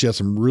we've actually had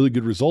some really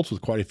good results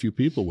with quite a few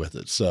people with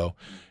it. So,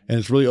 and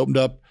it's really opened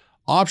up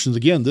options.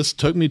 Again, this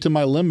took me to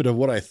my limit of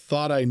what I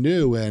thought I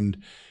knew. And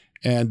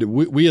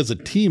we as a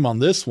team on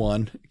this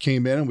one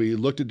came in and we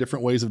looked at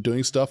different ways of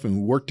doing stuff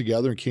and worked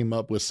together and came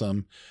up with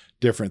some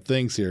different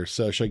things here.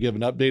 So should I give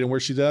an update on where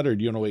she's at, or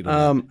do you want to wait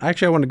on that?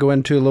 Actually, I want to go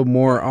into a little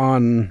more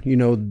on,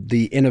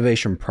 the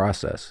innovation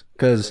process.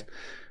 Because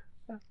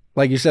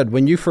like you said,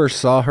 when you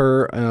first saw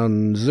her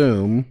on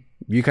Zoom,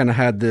 you kind of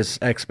had this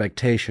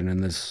expectation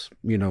and this,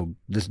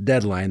 this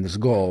deadline, this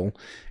goal.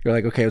 You're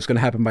like, okay, it's going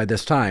to happen by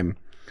this time.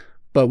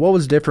 But what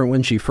was different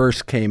when she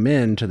first came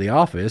into the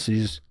office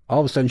is all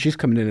of a sudden she's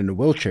coming in a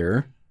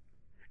wheelchair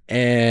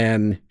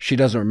and she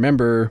doesn't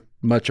remember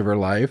much of her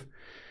life.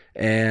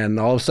 And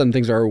all of a sudden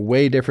things are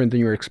way different than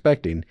you were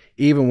expecting.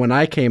 Even when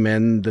I came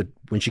in,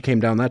 when she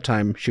came down that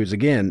time, she was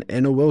again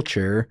in a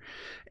wheelchair.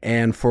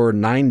 And for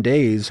 9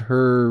 days,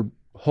 her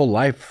whole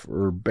life,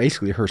 or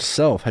basically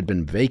herself, had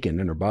been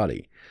vacant in her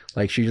body.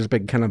 Like she'd just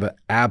been kind of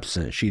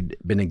absent. She'd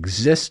been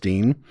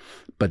existing,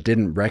 but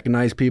didn't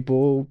recognize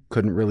people,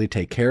 couldn't really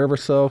take care of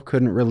herself,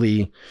 couldn't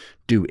really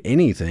do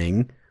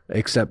anything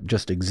except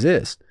just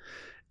exist.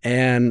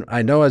 And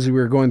I know as we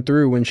were going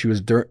through when she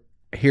was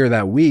here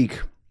that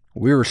week,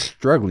 we were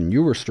struggling.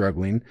 You were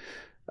struggling,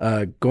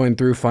 going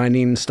through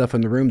finding stuff in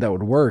the room that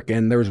would work.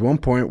 And there was one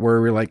point where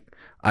we were like,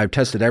 I've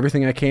tested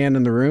everything I can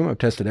in the room. I've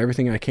tested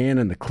everything I can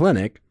in the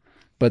clinic.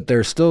 But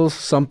there's still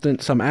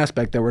some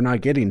aspect that we're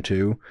not getting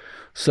to.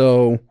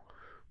 So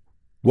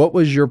what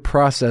was your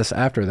process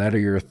after that, or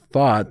your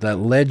thought that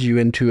led you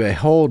into a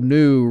whole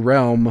new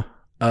realm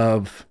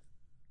of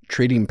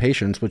treating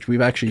patients, which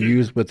we've actually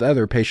used with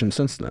other patients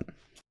since then?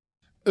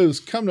 It was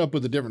coming up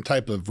with a different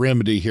type of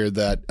remedy here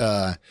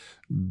that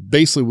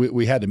basically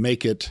we had to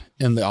make it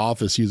in the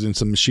office using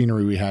some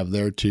machinery we have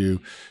there to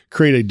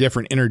create a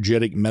different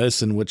energetic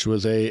medicine, which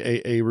was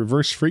a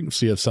reverse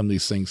frequency of some of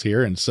these things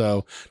here. And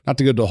so not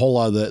to go to a whole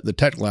lot of the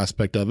technical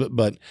aspect of it,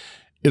 but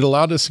it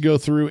allowed us to go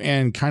through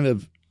and kind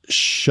of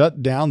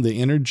shut down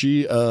the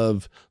energy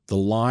of the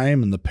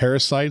Lyme and the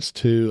parasites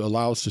to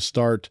allow us to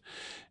start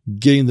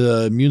getting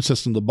the immune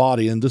system of the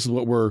body. And this is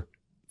what we're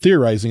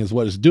theorizing is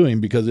what it's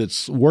doing, because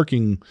it's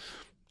working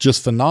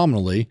just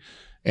phenomenally.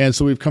 And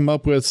so we've come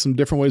up with some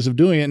different ways of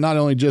doing it, not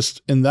only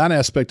just in that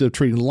aspect of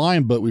treating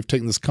Lyme, but we've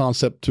taken this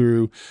concept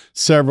through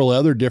several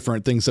other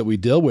different things that we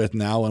deal with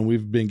now. And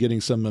we've been getting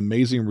some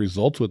amazing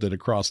results with it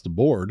across the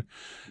board.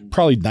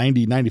 Probably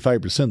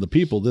 95% of the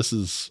people, this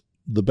is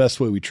the best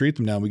way we treat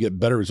them now. We get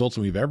better results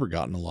than we've ever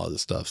gotten a lot of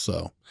this stuff.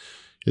 So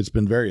it's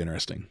been very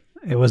interesting.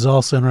 It was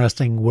also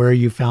interesting where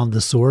you found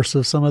the source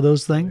of some of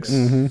those things,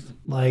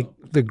 like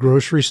the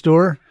grocery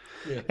store.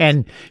 Yeah.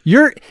 And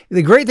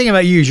the great thing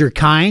about you is you're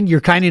kind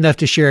enough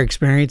to share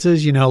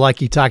experiences,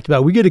 like you talked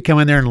about. We get to come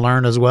in there and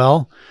learn as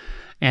well.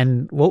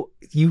 And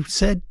you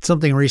said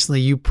something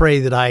recently, you pray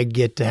that I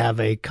get to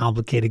have a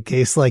complicated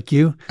case like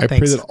you. I pray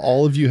that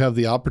all of you have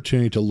the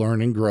opportunity to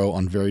learn and grow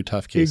on very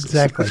tough cases.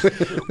 Exactly.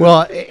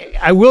 Well,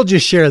 I will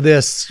just share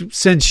this.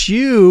 Since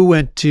you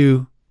went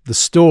to the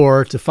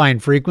store to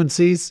find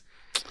frequencies,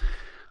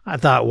 I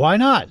thought, why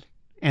not?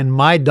 And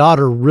my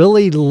daughter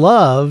really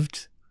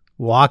loved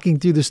walking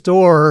through the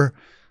store,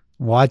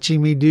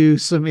 watching me do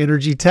some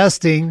energy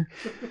testing,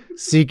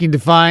 seeking to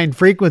find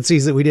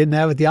frequencies that we didn't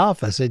have at the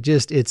office.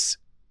 It's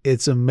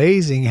it's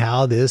amazing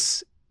how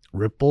this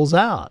ripples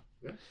out.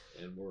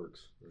 And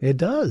works. It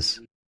does.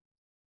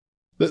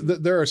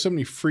 There are so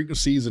many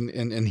frequencies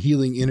and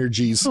healing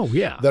energies Oh,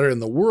 yeah. that are in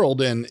the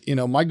world. And,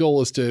 my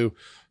goal is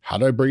how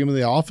do I bring them in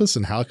the office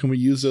and how can we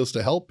use those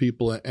to help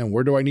people? And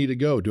where do I need to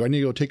go? Do I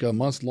need to go take a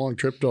month-long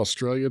trip to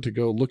Australia to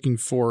go looking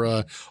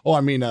for,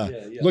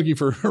 looking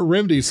for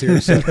remedies here?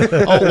 So,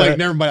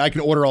 never mind. I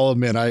can order all of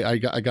them in. I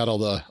got all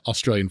the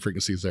Australian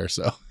frequencies there.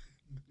 So,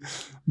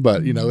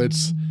 but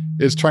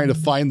it's trying to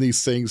find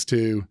these things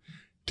to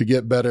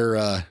get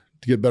better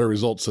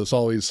results. So it's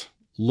always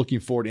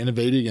looking forward,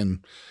 innovating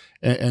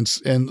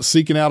and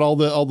seeking out all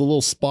the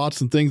little spots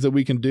and things that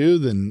we can do,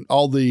 then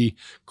all the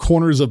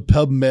corners of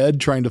PubMed,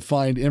 trying to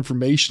find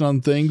information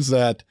on things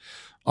that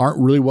aren't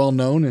really well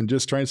known and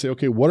just trying to say,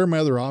 okay, what are my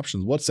other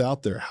options? What's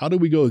out there? How do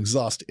we go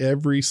exhaust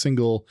every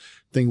single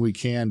thing we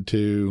can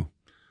to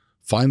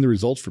find the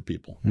results for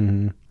people?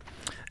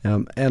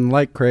 Mm-hmm. And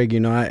like Craig,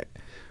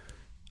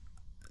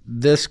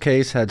 this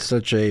case had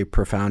such a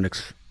profound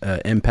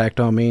impact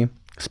on me.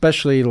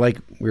 Especially like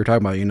we were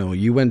talking about,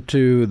 you went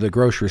to the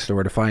grocery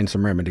store to find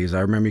some remedies.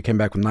 I remember you came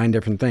back with 9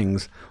 different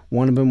things.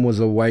 One of them was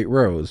a white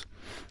rose.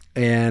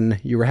 And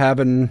you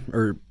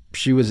were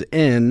she was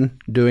in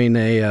doing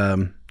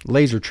a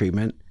laser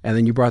treatment. And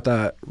then you brought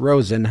that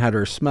rose in, had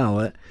her smell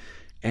it.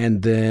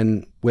 And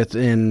then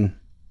within,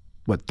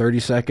 30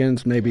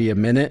 seconds, maybe a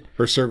minute,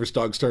 her service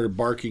dog started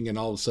barking and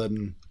all of a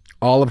sudden,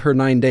 all of her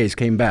 9 days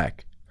came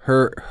back.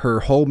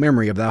 Her whole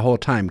memory of that whole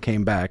time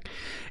came back.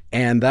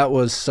 And that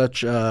was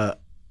such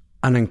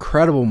an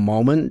incredible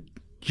moment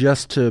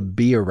just to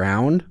be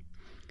around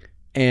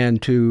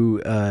and to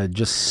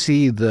just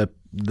see the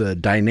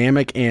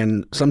dynamic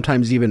and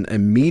sometimes even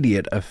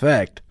immediate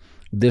effect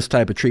this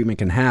type of treatment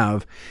can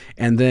have.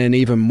 And then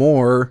even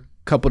more,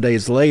 a couple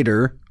days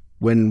later,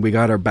 when we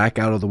got her back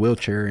out of the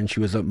wheelchair and she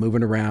was up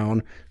moving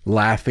around,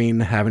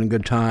 laughing, having a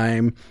good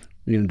time,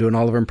 doing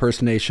all of her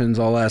impersonations,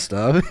 all that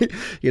stuff.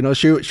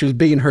 She was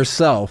being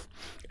herself.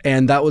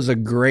 And that was a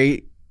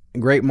great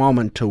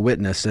moment to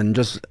witness. And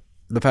just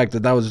the fact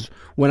that was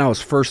when I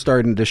was first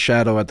starting to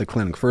shadow at the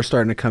clinic, first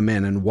starting to come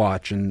in and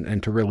watch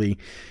and to really,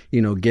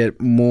 get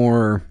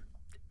more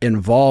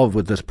involved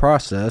with this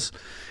process.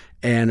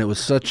 And it was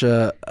such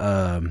a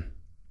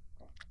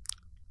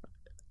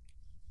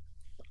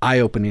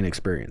eye-opening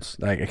experience.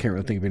 I can't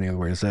really think of any other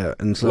way to say it.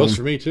 And so it was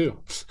for me too.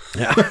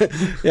 Yeah.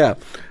 Yeah.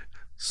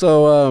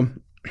 So,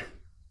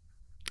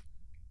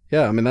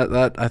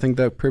 that I think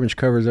that pretty much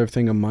covers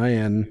everything on my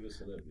end.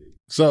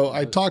 So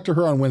I talked to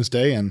her on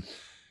Wednesday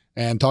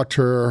and talked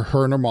to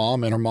her and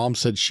her mom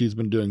said she's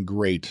been doing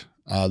great.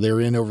 They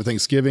were in over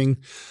Thanksgiving.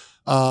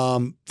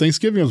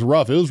 Thanksgiving was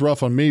rough. It was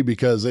rough on me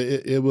because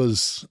it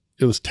was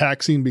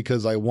taxing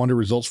because I wanted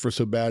results for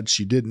so bad.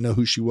 She didn't know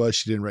who she was.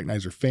 She didn't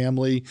recognize her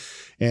family.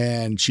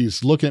 And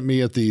she's looking at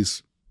me at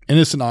these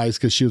innocent eyes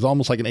because she was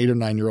almost like an 8 or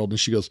 9 year old. And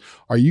she goes,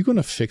 "Are you going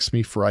to fix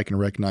me for I can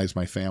recognize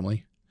my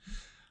family?"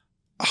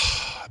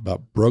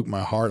 About broke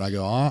my heart. I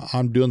go,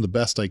 I'm doing the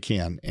best I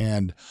can.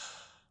 And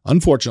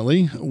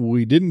unfortunately,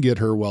 we didn't get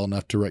her well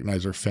enough to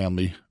recognize her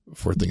family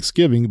for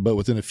Thanksgiving, but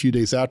within a few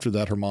days after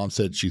that, her mom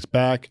said she's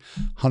back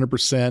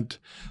 100%.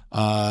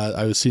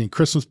 I was seeing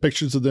Christmas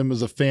pictures of them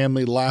as a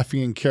family,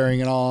 laughing and carrying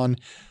it on.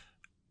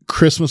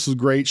 Christmas was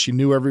great. She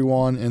knew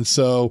everyone. And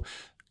so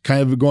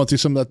kind of going through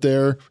some of that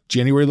there.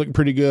 January looking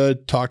pretty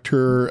good. Talked to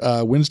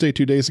her Wednesday,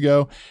 2 days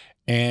ago.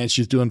 And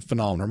she's doing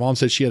phenomenal. Her mom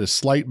said she had a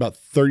slight, about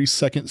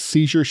 30-second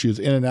seizure. She was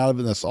in and out of it,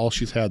 and that's all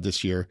she's had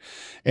this year.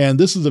 And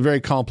this is a very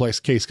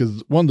complex case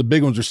because one of the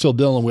big ones we're still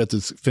dealing with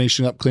is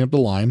finishing up, cleaning up the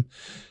Lyme.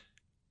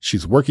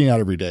 She's working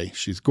out every day.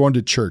 She's going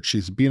to church.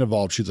 She's being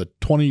involved. She's a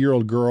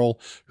 20-year-old girl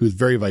who's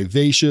very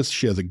vivacious.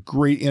 She has a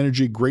great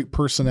energy, great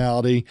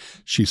personality.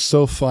 She's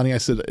so funny. I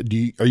said,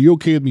 are you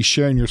okay with me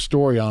sharing your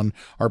story on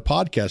our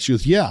podcast? She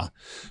goes, yeah,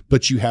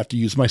 but you have to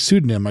use my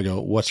pseudonym. I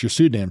go, what's your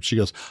pseudonym? She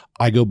goes,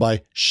 I go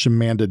by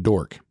Shamanda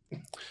Dork.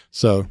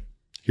 So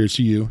here's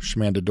to you,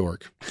 Shamanda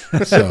Dork.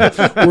 So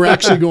we're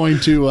actually going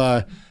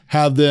to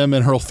have them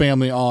and her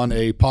family on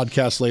a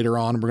podcast later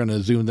on. We're going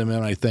to zoom them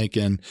in, I think,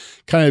 and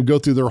kind of go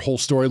through their whole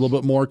story a little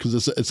bit more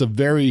because it's a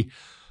very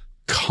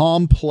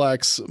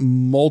complex,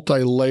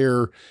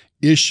 multi-layer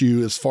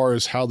issue as far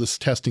as how this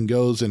testing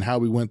goes and how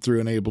we went through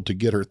and able to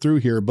get her through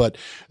here. But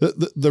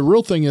the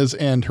real thing is,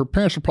 and her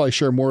parents will probably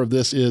share more of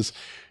this, is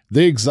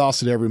they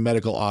exhausted every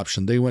medical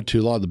option. They went to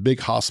a lot of the big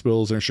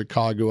hospitals in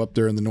Chicago, up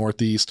there in the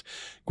Northeast,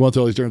 going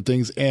through all these different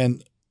things.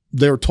 And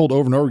they were told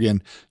over and over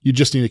again, you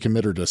just need to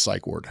commit her to a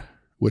psych ward,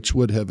 which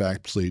would have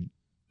actually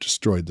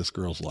destroyed this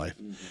girl's life.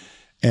 Mm-hmm.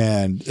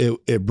 And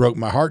it broke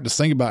my heart to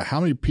think about how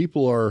many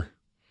people are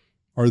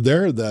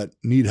there that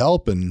need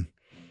help. And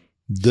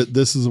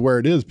this is where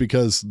it is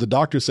because the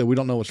doctor said, we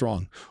don't know what's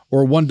wrong.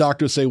 Or one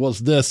doctor say, well, it's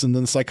this. And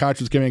then the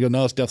psychiatrist came in and go,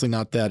 no, it's definitely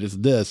not that. It's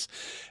this.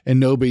 And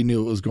nobody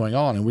knew what was going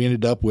on. And we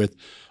ended up with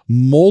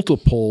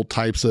multiple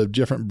types of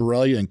different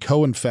Borrelia and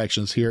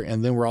co-infections here.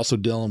 And then we're also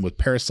dealing with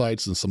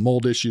parasites and some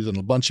mold issues and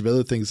a bunch of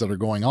other things that are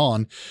going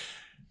on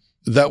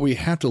that we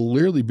have to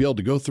literally be able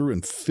to go through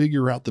and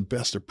figure out the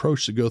best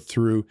approach to go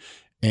through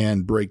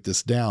and break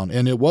this down.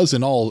 And it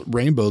wasn't all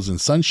rainbows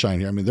and sunshine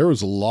here. I mean, there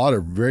was a lot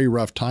of very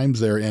rough times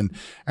there. And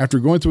after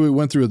going through what we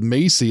went through with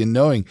Macy and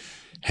knowing,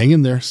 hang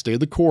in there, stay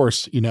the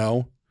course,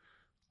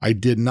 I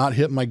did not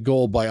hit my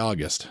goal by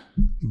August,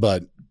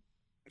 but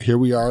here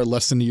we are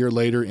less than a year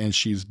later, and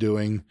she's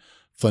doing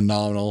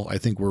phenomenal. I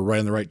think we're right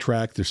on the right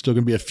track. There's still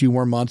going to be a few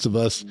more months of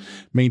us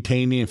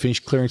maintaining and finish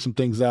clearing some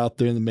things out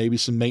there, and then maybe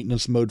some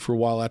maintenance mode for a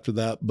while after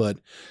that. But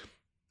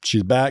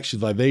she's back. She's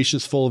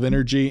vivacious, full of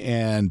energy,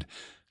 and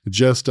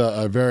just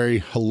a very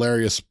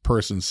hilarious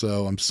person.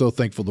 So I'm so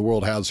thankful the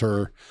world has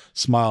her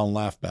smile and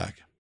laugh back.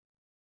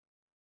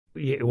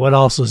 What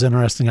also is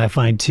interesting, I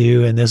find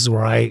too, and this is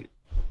where I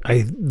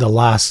the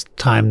last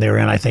time they were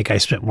in, I think I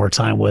spent more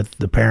time with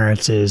the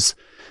parents, is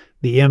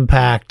the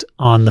impact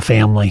on the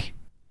family.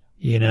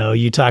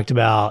 You talked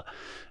about,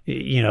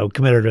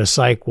 committed to a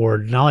psych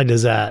ward. Not only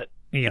does that,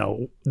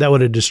 that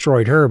would have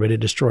destroyed her, but it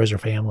destroys her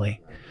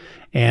family.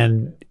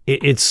 And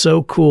it's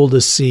so cool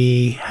to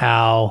see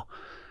how,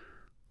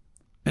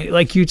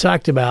 like you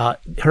talked about,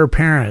 her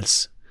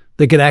parents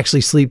that could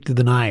actually sleep through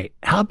the night.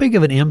 How big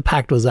of an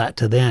impact was that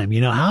to them?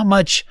 How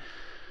much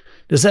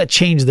does that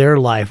change their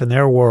life and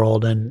their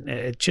world?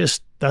 And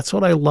that's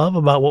what I love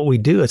about what we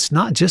do. It's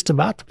not just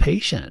about the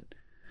patient.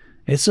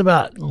 It's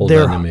about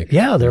their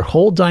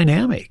whole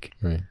dynamic.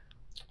 Right.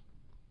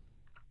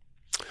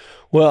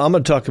 Well, I'm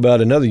going to talk about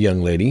another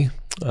young lady.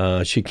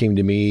 She came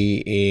to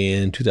me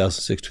in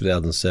 2006,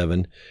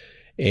 2007.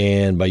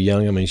 And by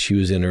young, I mean, she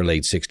was in her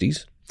late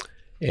 60s.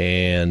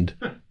 And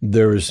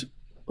there's,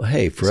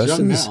 for us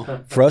in the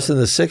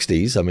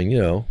 60s, I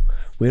mean,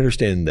 we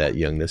understand that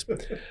youngness.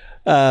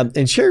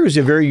 And Sherry was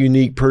a very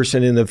unique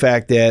person in the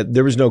fact that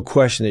there was no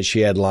question that she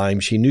had Lyme.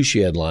 She knew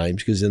she had Lyme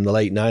because in the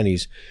late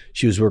 90s,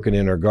 she was working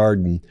in her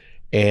garden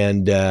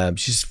and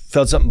she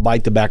felt something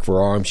bite the back of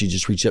her arm. She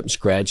just reached up and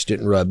scratched it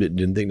and rubbed it,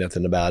 didn't think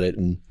nothing about it,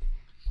 and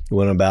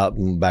went about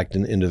and back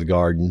into the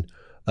garden.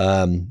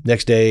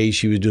 Next day,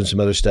 she was doing some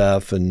other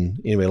stuff.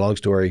 And anyway, long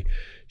story,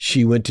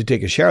 she went to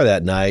take a shower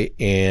that night,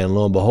 and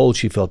lo and behold,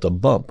 she felt a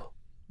bump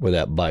where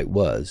that bite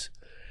was.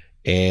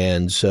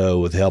 And so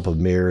with the help of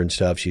mirror and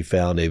stuff, she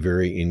found a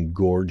very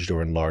engorged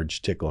or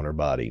enlarged tick on her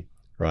body,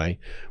 right?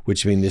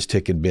 Which means this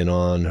tick had been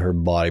on her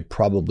body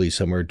probably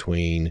somewhere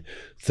between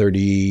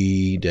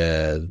 30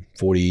 to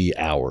 40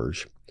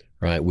 hours,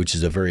 right? Which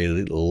is a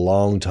very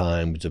long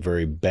time. It's a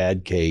very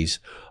bad case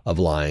of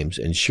Lyme's.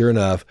 And sure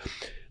enough,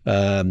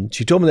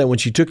 she told me that when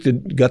she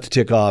got the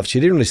tick off, she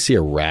didn't really see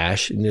a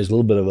rash, and there's a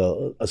little bit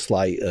of a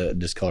slight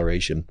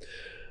discoloration.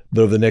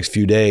 But over the next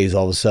few days,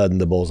 all of a sudden,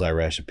 the bullseye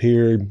rash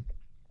appeared.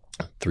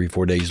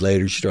 3-4 days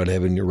later, she started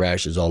having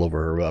rashes all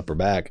over her upper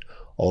back,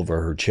 all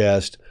over her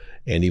chest,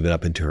 and even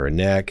up into her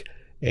neck.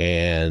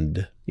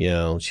 And,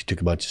 she took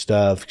a bunch of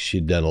stuff.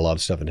 She'd done a lot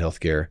of stuff in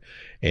healthcare.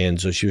 And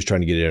so she was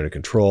trying to get it under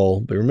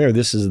control. But remember,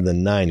 this is in the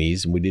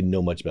 90s, and we didn't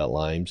know much about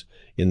Lyme's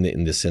in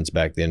this sense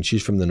back then.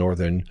 She's from the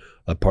northern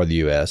part of the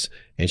U.S.,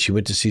 and she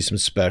went to see some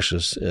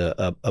specialists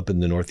up in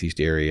the Northeast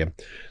area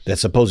that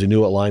supposedly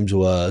knew what Lyme's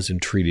was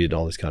and treated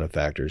all these kind of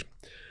factors.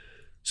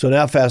 So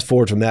now fast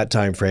forward from that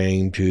time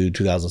frame to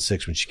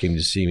 2006 when she came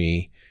to see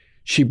me,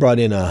 she brought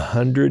in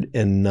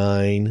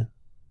 109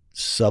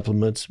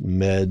 supplements,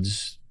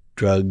 meds,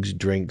 drugs,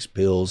 drinks,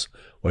 pills,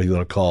 whatever you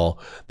want to call,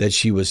 that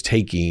she was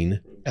taking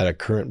at a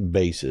current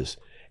basis.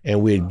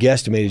 And we had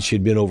guesstimated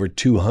she'd been over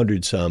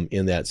 200 some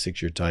in that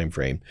 6-year time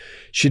frame.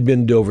 She'd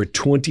been to over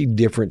 20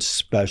 different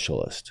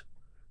specialists,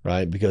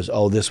 right? Because,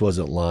 this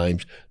wasn't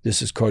Lyme's.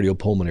 This is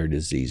cardiopulmonary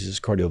disease. This is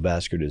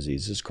cardiovascular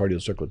disease. This is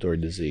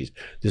cardiocirculatory disease.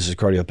 This is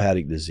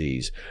cardiopathic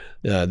disease.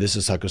 This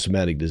is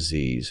psychosomatic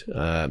disease.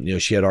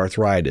 She had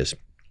arthritis.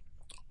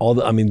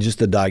 Just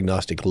the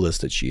diagnostic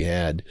list that she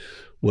had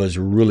was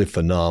really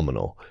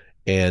phenomenal.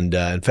 And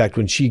in fact,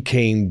 when she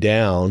came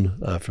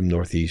down from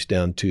Northeast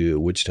down to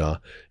Wichita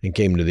and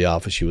came into the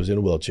office, she was in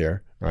a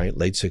wheelchair, right?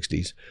 Late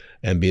 60s,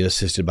 and being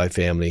assisted by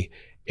family.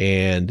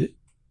 And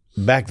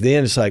back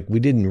then, it's like we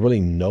didn't really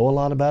know a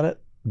lot about it,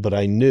 but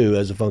I knew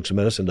as a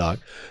functional medicine doc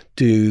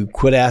to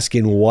quit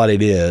asking what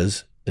it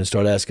is and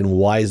start asking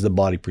why is the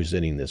body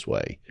presenting this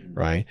way,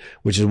 right?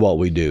 Which is what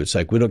we do. It's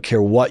like we don't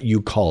care what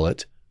you call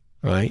it,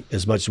 right?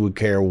 As much as we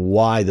care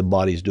why the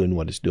body's doing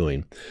what it's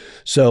doing.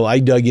 So I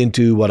dug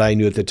into what I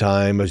knew at the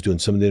time. I was doing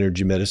some of the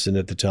energy medicine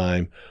at the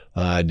time.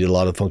 I did a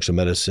lot of functional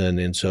medicine.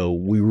 And so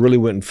we really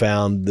went and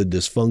found the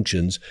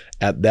dysfunctions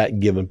at that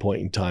given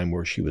point in time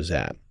where she was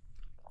at.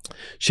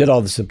 She had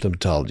all the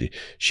symptomatology.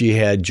 She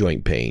had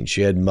joint pain.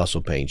 She had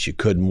muscle pain. She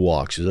couldn't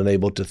walk. She was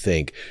unable to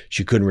think.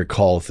 She couldn't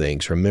recall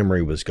things. Her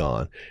memory was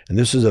gone. And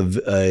this was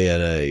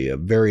a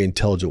very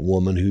intelligent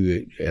woman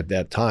who at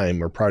that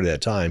time, or prior to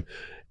that time,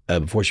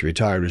 before she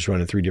retired, was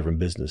running 3 different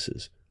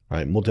businesses,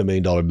 right?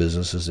 Multi-million-dollar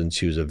businesses, and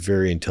she was a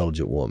very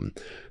intelligent woman.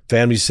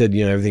 Family said,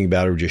 everything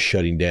about her was just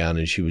shutting down,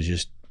 and she was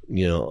just,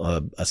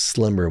 a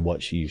slimmer of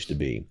what she used to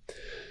be.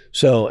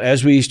 So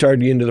as we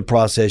started into the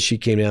process, she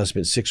came down,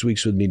 spent 6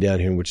 weeks with me down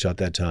here in Wichita at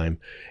that time,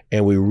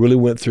 and we really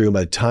went through. And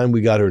by the time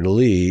we got her to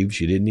leave,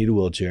 she didn't need a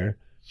wheelchair.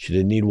 She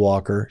didn't need a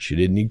walker. She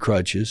didn't need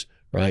crutches,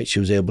 right? She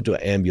was able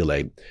to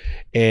ambulate.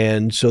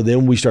 And so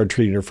then we started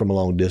treating her from a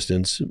long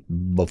distance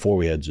before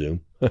we had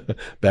Zoom.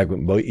 Back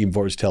when, even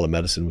before it was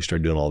telemedicine, we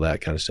started doing all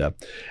that kind of stuff.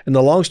 And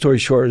the long story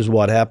short is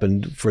what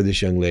happened for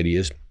this young lady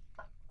is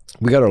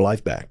we got her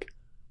life back,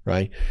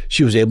 right?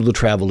 She was able to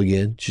travel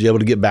again. She was able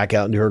to get back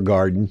out into her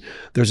garden.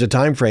 There's a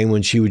time frame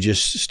when she would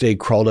just stay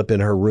crawled up in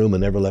her room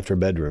and never left her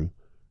bedroom,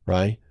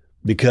 right?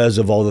 Because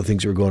of all the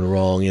things that were going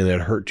wrong and it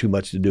hurt too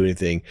much to do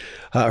anything.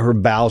 Her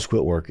bowels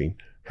quit working.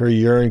 Her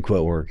urine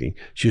quit working.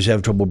 She was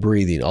having trouble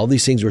breathing. All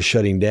these things were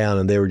shutting down,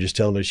 and they were just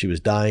telling her she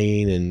was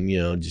dying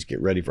and, just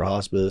get ready for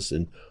hospice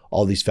and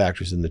all these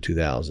factors in the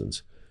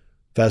 2000s.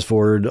 Fast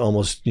forward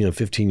almost,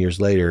 15 years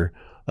later,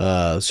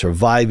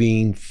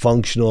 surviving,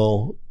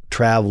 functional,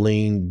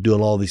 traveling,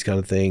 doing all these kind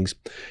of things.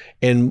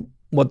 And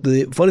what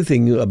the funny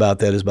thing about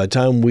that is by the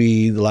time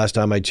the last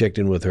time I checked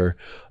in with her,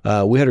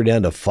 we had her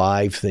down to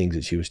 5 things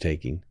that she was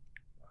taking,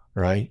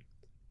 right?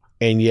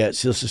 And yet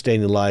still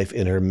sustaining life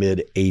in her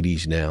mid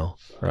 80s now,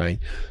 right?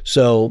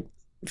 So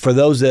for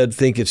those that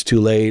think it's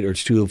too late or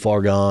it's too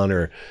far gone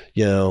or,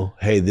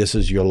 hey, this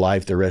is your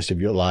life, the rest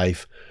of your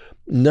life.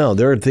 No,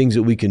 there are things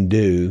that we can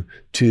do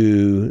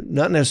to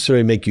not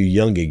necessarily make you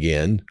young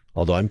again,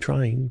 although I'm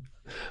trying.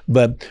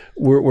 But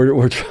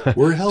we're trying.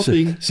 We're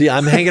helping. See,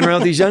 I'm hanging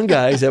around with these young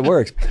guys. That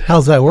works.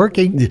 How's that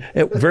working?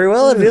 Very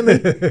well,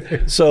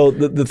 evidently. So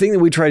the thing that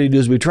we try to do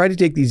is we try to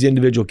take these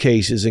individual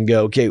cases and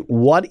go, okay,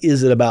 what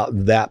is it about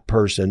that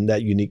person,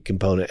 that unique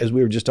component? As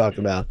we were just talking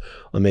about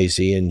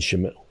Macy and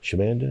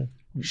Shamanda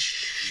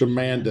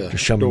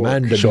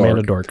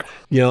Dork.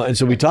 And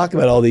so we talk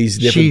about all these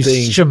different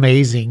things. She's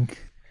amazing.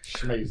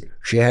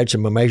 She had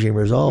some amazing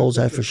results,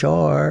 that's for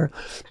sure.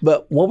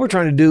 But what we're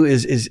trying to do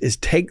is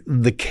take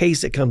the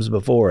case that comes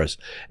before us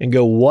and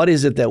go, what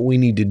is it that we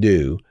need to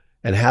do?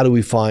 And how do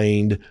we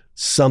find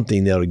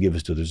something that will give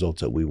us the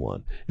results that we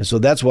want? And so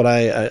that's what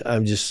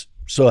I'm just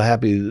so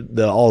happy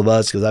that all of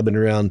us, because I've been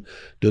around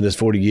doing this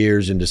 40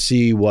 years, and to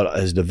see what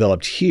has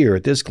developed here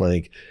at this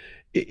clinic,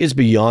 it's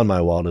beyond my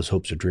wildest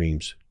hopes or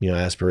dreams,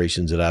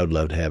 aspirations that I would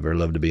love to have or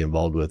love to be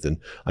involved with. And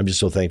I'm just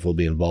so thankful to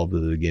be involved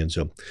with it again.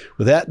 So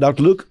with that,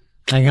 Dr. Luke.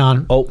 Hang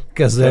on.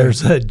 Because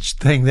there's a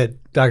thing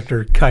that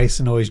Dr.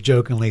 Kyson always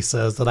jokingly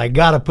says that I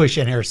got to push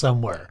in here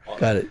somewhere.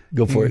 Got it.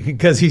 Go for it.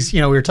 Because he's,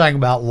 we were talking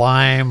about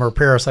Lyme or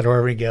parasite or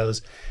wherever he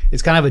goes.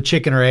 It's kind of a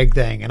chicken or egg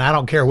thing. And I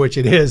don't care which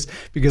it is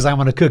because I'm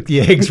going to cook the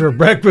eggs for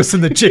breakfast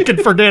and the chicken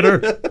for dinner.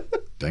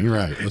 Dang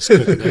right. Let's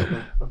cook it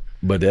now.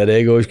 But that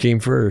egg always came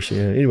first.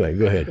 Yeah. Anyway,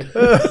 go ahead.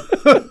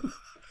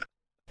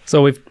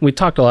 So we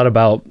talked a lot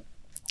about,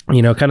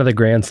 kind of the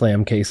Grand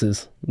Slam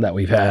cases that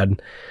we've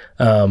had,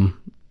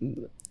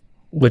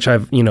 which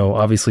I've,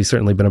 obviously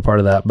certainly been a part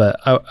of that. But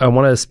I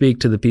want to speak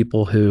to the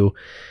people who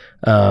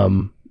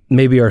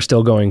maybe are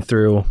still going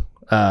through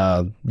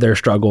their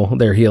struggle,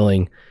 their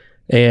healing.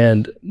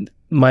 And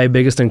my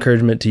biggest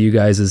encouragement to you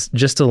guys is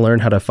just to learn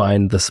how to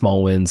find the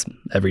small wins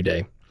every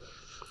day.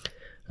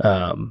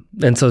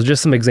 And so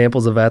just some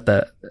examples of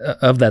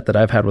that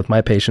I've had with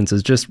my patients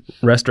is just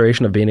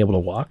restoration of being able to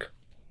walk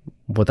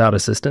without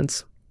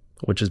assistance,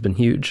 which has been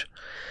huge.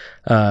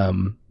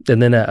 And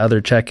then at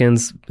other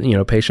check-ins,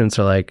 patients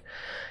are like,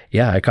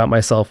 yeah, I caught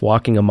myself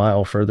walking a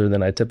mile further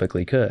than I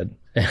typically could.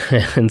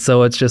 And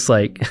so it's just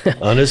like,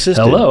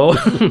 unassisted. Hello,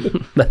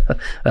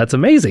 that's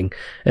amazing.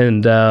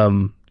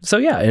 And, so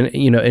yeah, and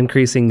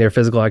increasing their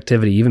physical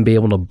activity, even be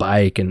able to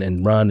bike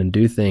and run and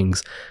do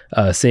things,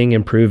 seeing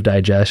improved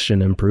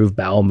digestion, improved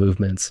bowel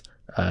movements,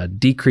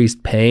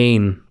 decreased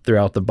pain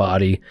throughout the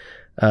body,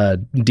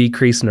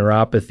 decreased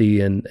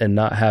neuropathy and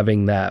not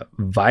having that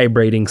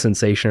vibrating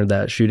sensation or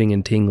that shooting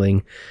and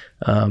tingling,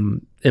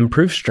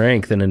 improved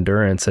strength and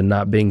endurance and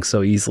not being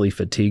so easily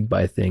fatigued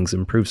by things,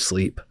 improved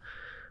sleep,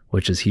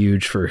 which is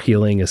huge for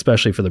healing,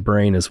 especially for the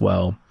brain as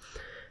well.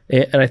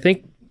 And I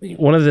think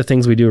one of the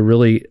things we do a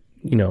really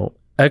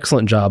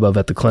excellent job of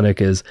at the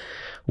clinic is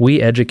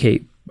we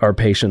educate our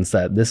patients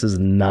that this is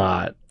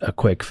not a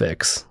quick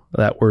fix,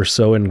 that we're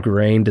so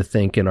ingrained to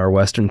think in our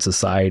Western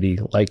society,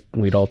 like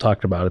we'd all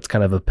talked about, it's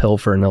kind of a pill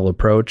for an ill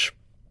approach.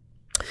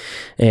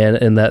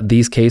 And that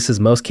these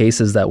cases, most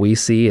cases that we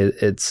see,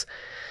 it's,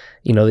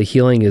 the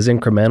healing is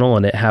incremental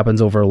and it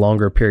happens over a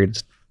longer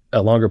period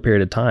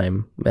of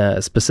time,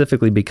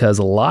 specifically because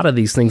a lot of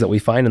these things that we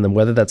find in them,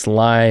 whether that's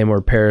Lyme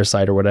or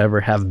parasite or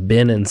whatever, have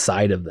been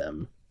inside of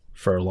them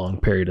for a long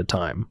period of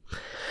time.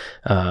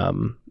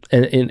 And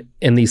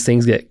these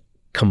things get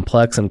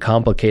complex and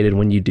complicated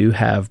when you do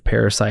have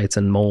parasites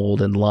and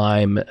mold and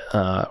Lyme,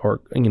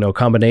 or,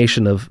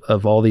 combination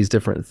of all these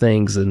different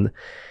things. And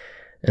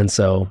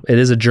so it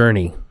is a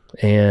journey,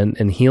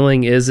 and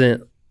healing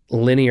isn't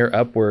linear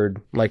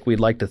upward like we'd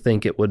like to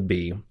think it would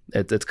be.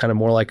 It's kind of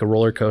more like a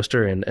roller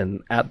coaster,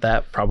 and at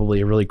that,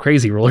 probably a really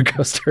crazy roller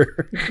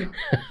coaster.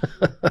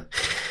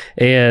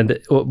 And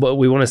what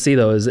we want to see,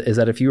 though, is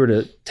that if you were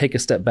to take a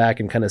step back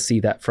and kind of see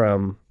that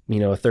from,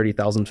 a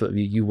 30,000 foot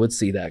view, you would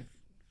see that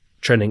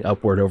trending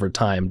upward over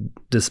time,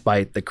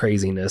 despite the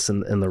craziness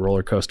and the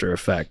roller coaster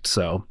effect.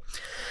 So,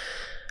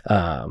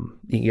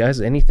 you guys,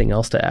 anything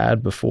else to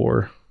add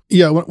before?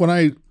 Yeah, when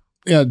I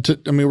Yeah,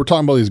 we're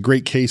talking about these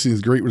great cases,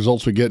 these great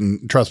results we get,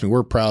 and trust me,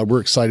 we're proud,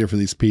 we're excited for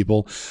these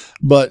people.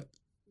 But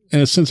in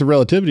a sense of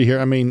relativity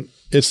here,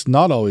 it's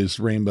not always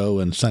rainbow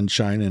and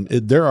sunshine, and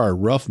there are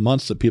rough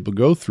months that people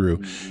go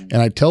through. And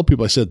I tell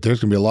people, I said, there's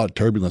going to be a lot of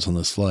turbulence on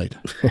this flight.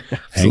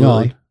 Hang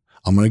on.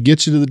 I'm going to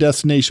get you to the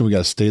destination. We got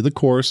to stay the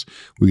course.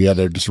 We got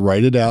to just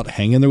write it out.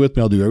 Hang in there with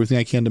me. I'll do everything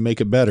I can to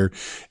make it better.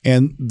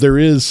 And there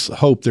is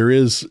hope. There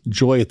is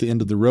joy at the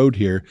end of the road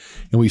here.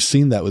 And we've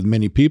seen that with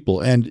many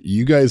people. And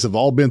you guys have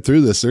all been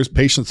through this. There's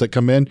patients that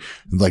come in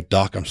and like,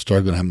 Doc, I'm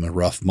struggling. I'm having a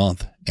rough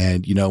month.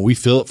 And, we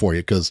feel it for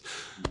you because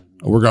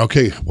we're going,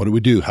 okay, what do we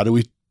do? How do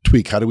we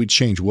tweak? How do we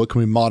change? What can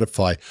we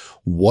modify?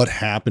 What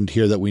happened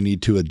here that we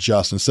need to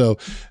adjust? And so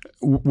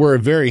we're a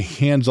very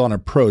hands-on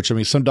approach.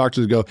 Some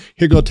doctors go,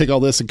 here, go take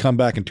all this and come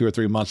back in 2 or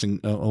 3 months and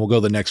we'll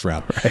go the next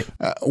round. Right.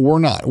 We're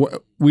not.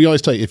 We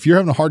always tell you, if you're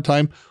having a hard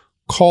time,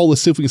 call.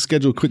 Let's see if we can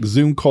schedule a quick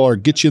Zoom call or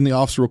get you in the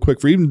office real quick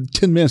for even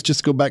 10 minutes.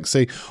 Just go back and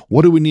say,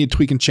 what do we need to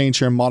tweak and change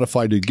here and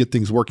modify to get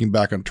things working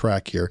back on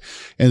track here?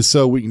 And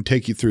so we can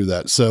take you through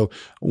that. So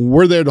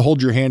we're there to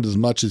hold your hand as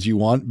much as you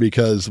want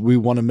because we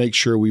want to make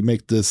sure we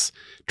make this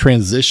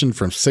transition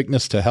from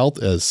sickness to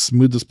health as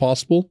smooth as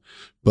possible.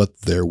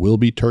 But there will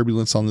be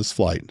turbulence on this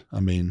flight.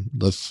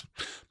 Let's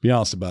be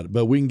honest about it.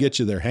 But we can get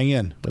you there. Hang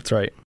in. That's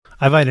right.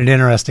 I find it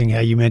interesting how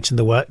you mentioned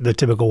the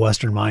typical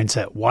Western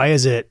mindset. Why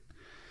is it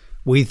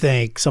we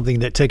think something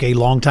that took a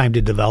long time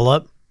to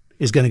develop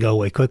is going to go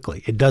away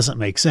quickly? It doesn't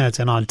make sense.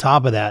 And on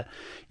top of that,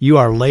 you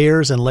are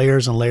layers and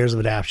layers and layers of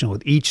adaptation.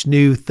 With each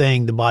new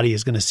thing, the body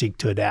is going to seek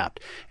to adapt.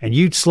 And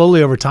you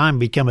slowly over time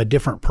become a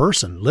different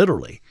person,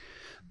 literally,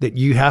 that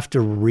you have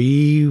to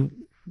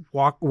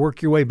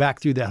work your way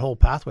back through that whole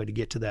pathway to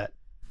get to that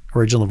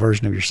original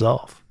version of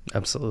yourself.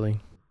 Absolutely.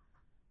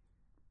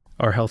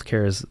 Our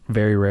healthcare is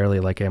very rarely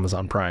like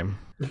Amazon Prime.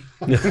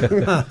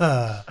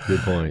 Good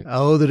point.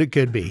 Oh, that it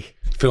could be.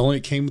 If it only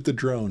came with the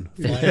drone.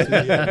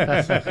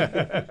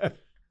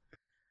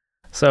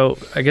 So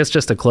I guess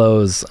just to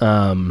close,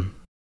 I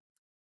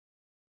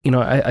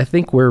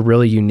think we're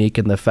really unique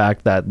in the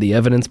fact that the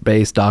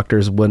evidence-based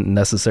doctors wouldn't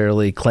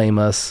necessarily claim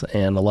us,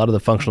 and a lot of the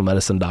functional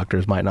medicine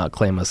doctors might not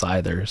claim us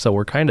either. So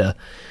we're kind of,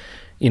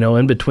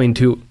 in between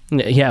two.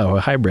 Yeah, a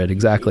hybrid,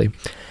 exactly.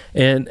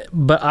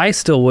 But I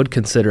still would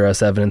consider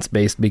us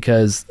evidence-based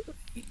because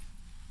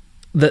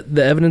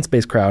the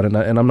evidence-based crowd, and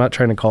I'm not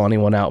trying to call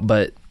anyone out,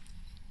 but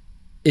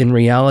in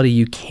reality,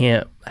 you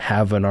can't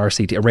have an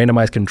RCT, a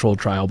randomized controlled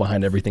trial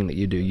behind everything that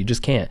you do. You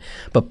just can't.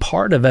 But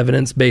part of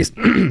evidence-based,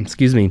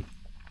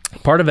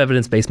 part of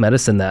evidence-based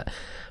medicine that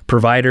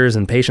providers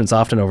and patients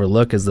often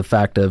overlook is the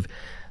fact of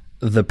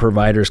the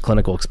provider's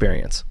clinical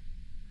experience.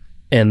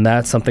 And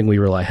that's something we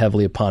rely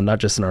heavily upon, not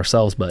just in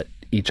ourselves, but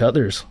each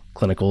other's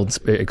clinical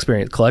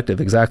experience, collective,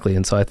 exactly.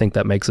 And so I think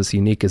that makes us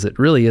unique, is it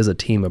really is a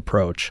team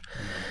approach.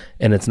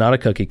 And it's not a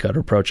cookie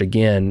cutter approach.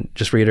 Again,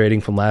 just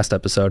reiterating from last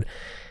episode,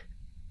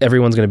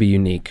 everyone's going to be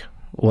unique.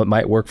 What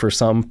might work for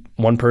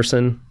one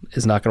person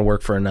is not going to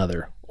work for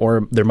another,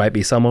 or there might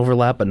be some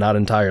overlap, but not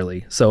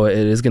entirely. So it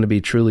is going to be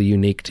truly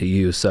unique to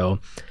you. So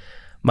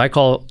my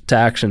call to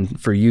action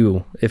for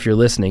you, if you're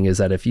listening, is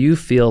that if you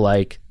feel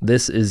like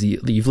this is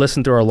you, you've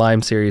listened through our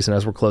Lyme series, and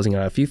as we're closing it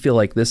out, if you feel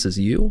like this is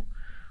you,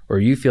 or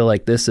you feel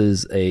like this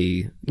is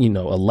a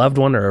loved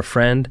one or a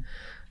friend,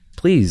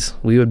 please,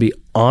 we would be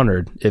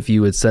honored if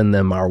you would send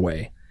them our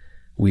way.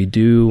 We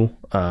do,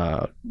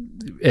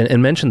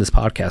 and mention this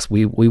podcast,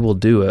 we will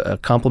do a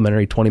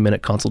complimentary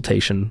 20-minute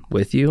consultation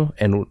with you,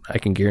 and I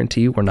can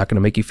guarantee you we're not going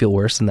to make you feel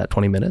worse in that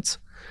 20 minutes.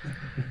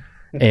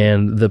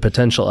 And the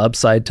potential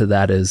upside to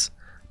that is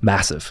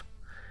massive.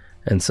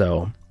 And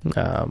so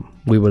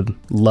we would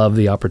love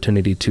the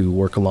opportunity to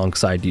work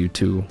alongside you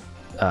to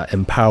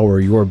empower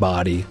your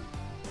body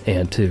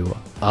and to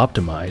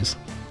optimize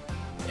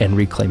and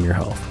reclaim your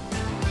health.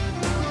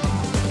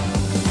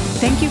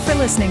 Thank you for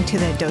listening to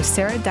the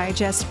Docera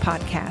Digest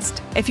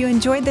podcast. If you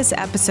enjoyed this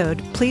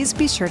episode, please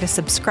be sure to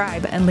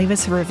subscribe and leave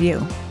us a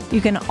review.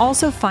 You can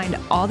also find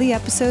all the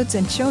episodes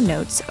and show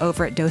notes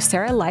over at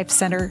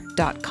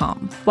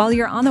doceralifecenter.com. While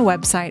you're on the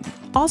website,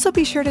 also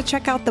be sure to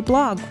check out the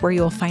blog where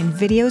you'll find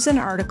videos and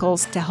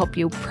articles to help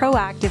you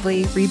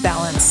proactively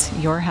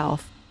rebalance your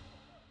health.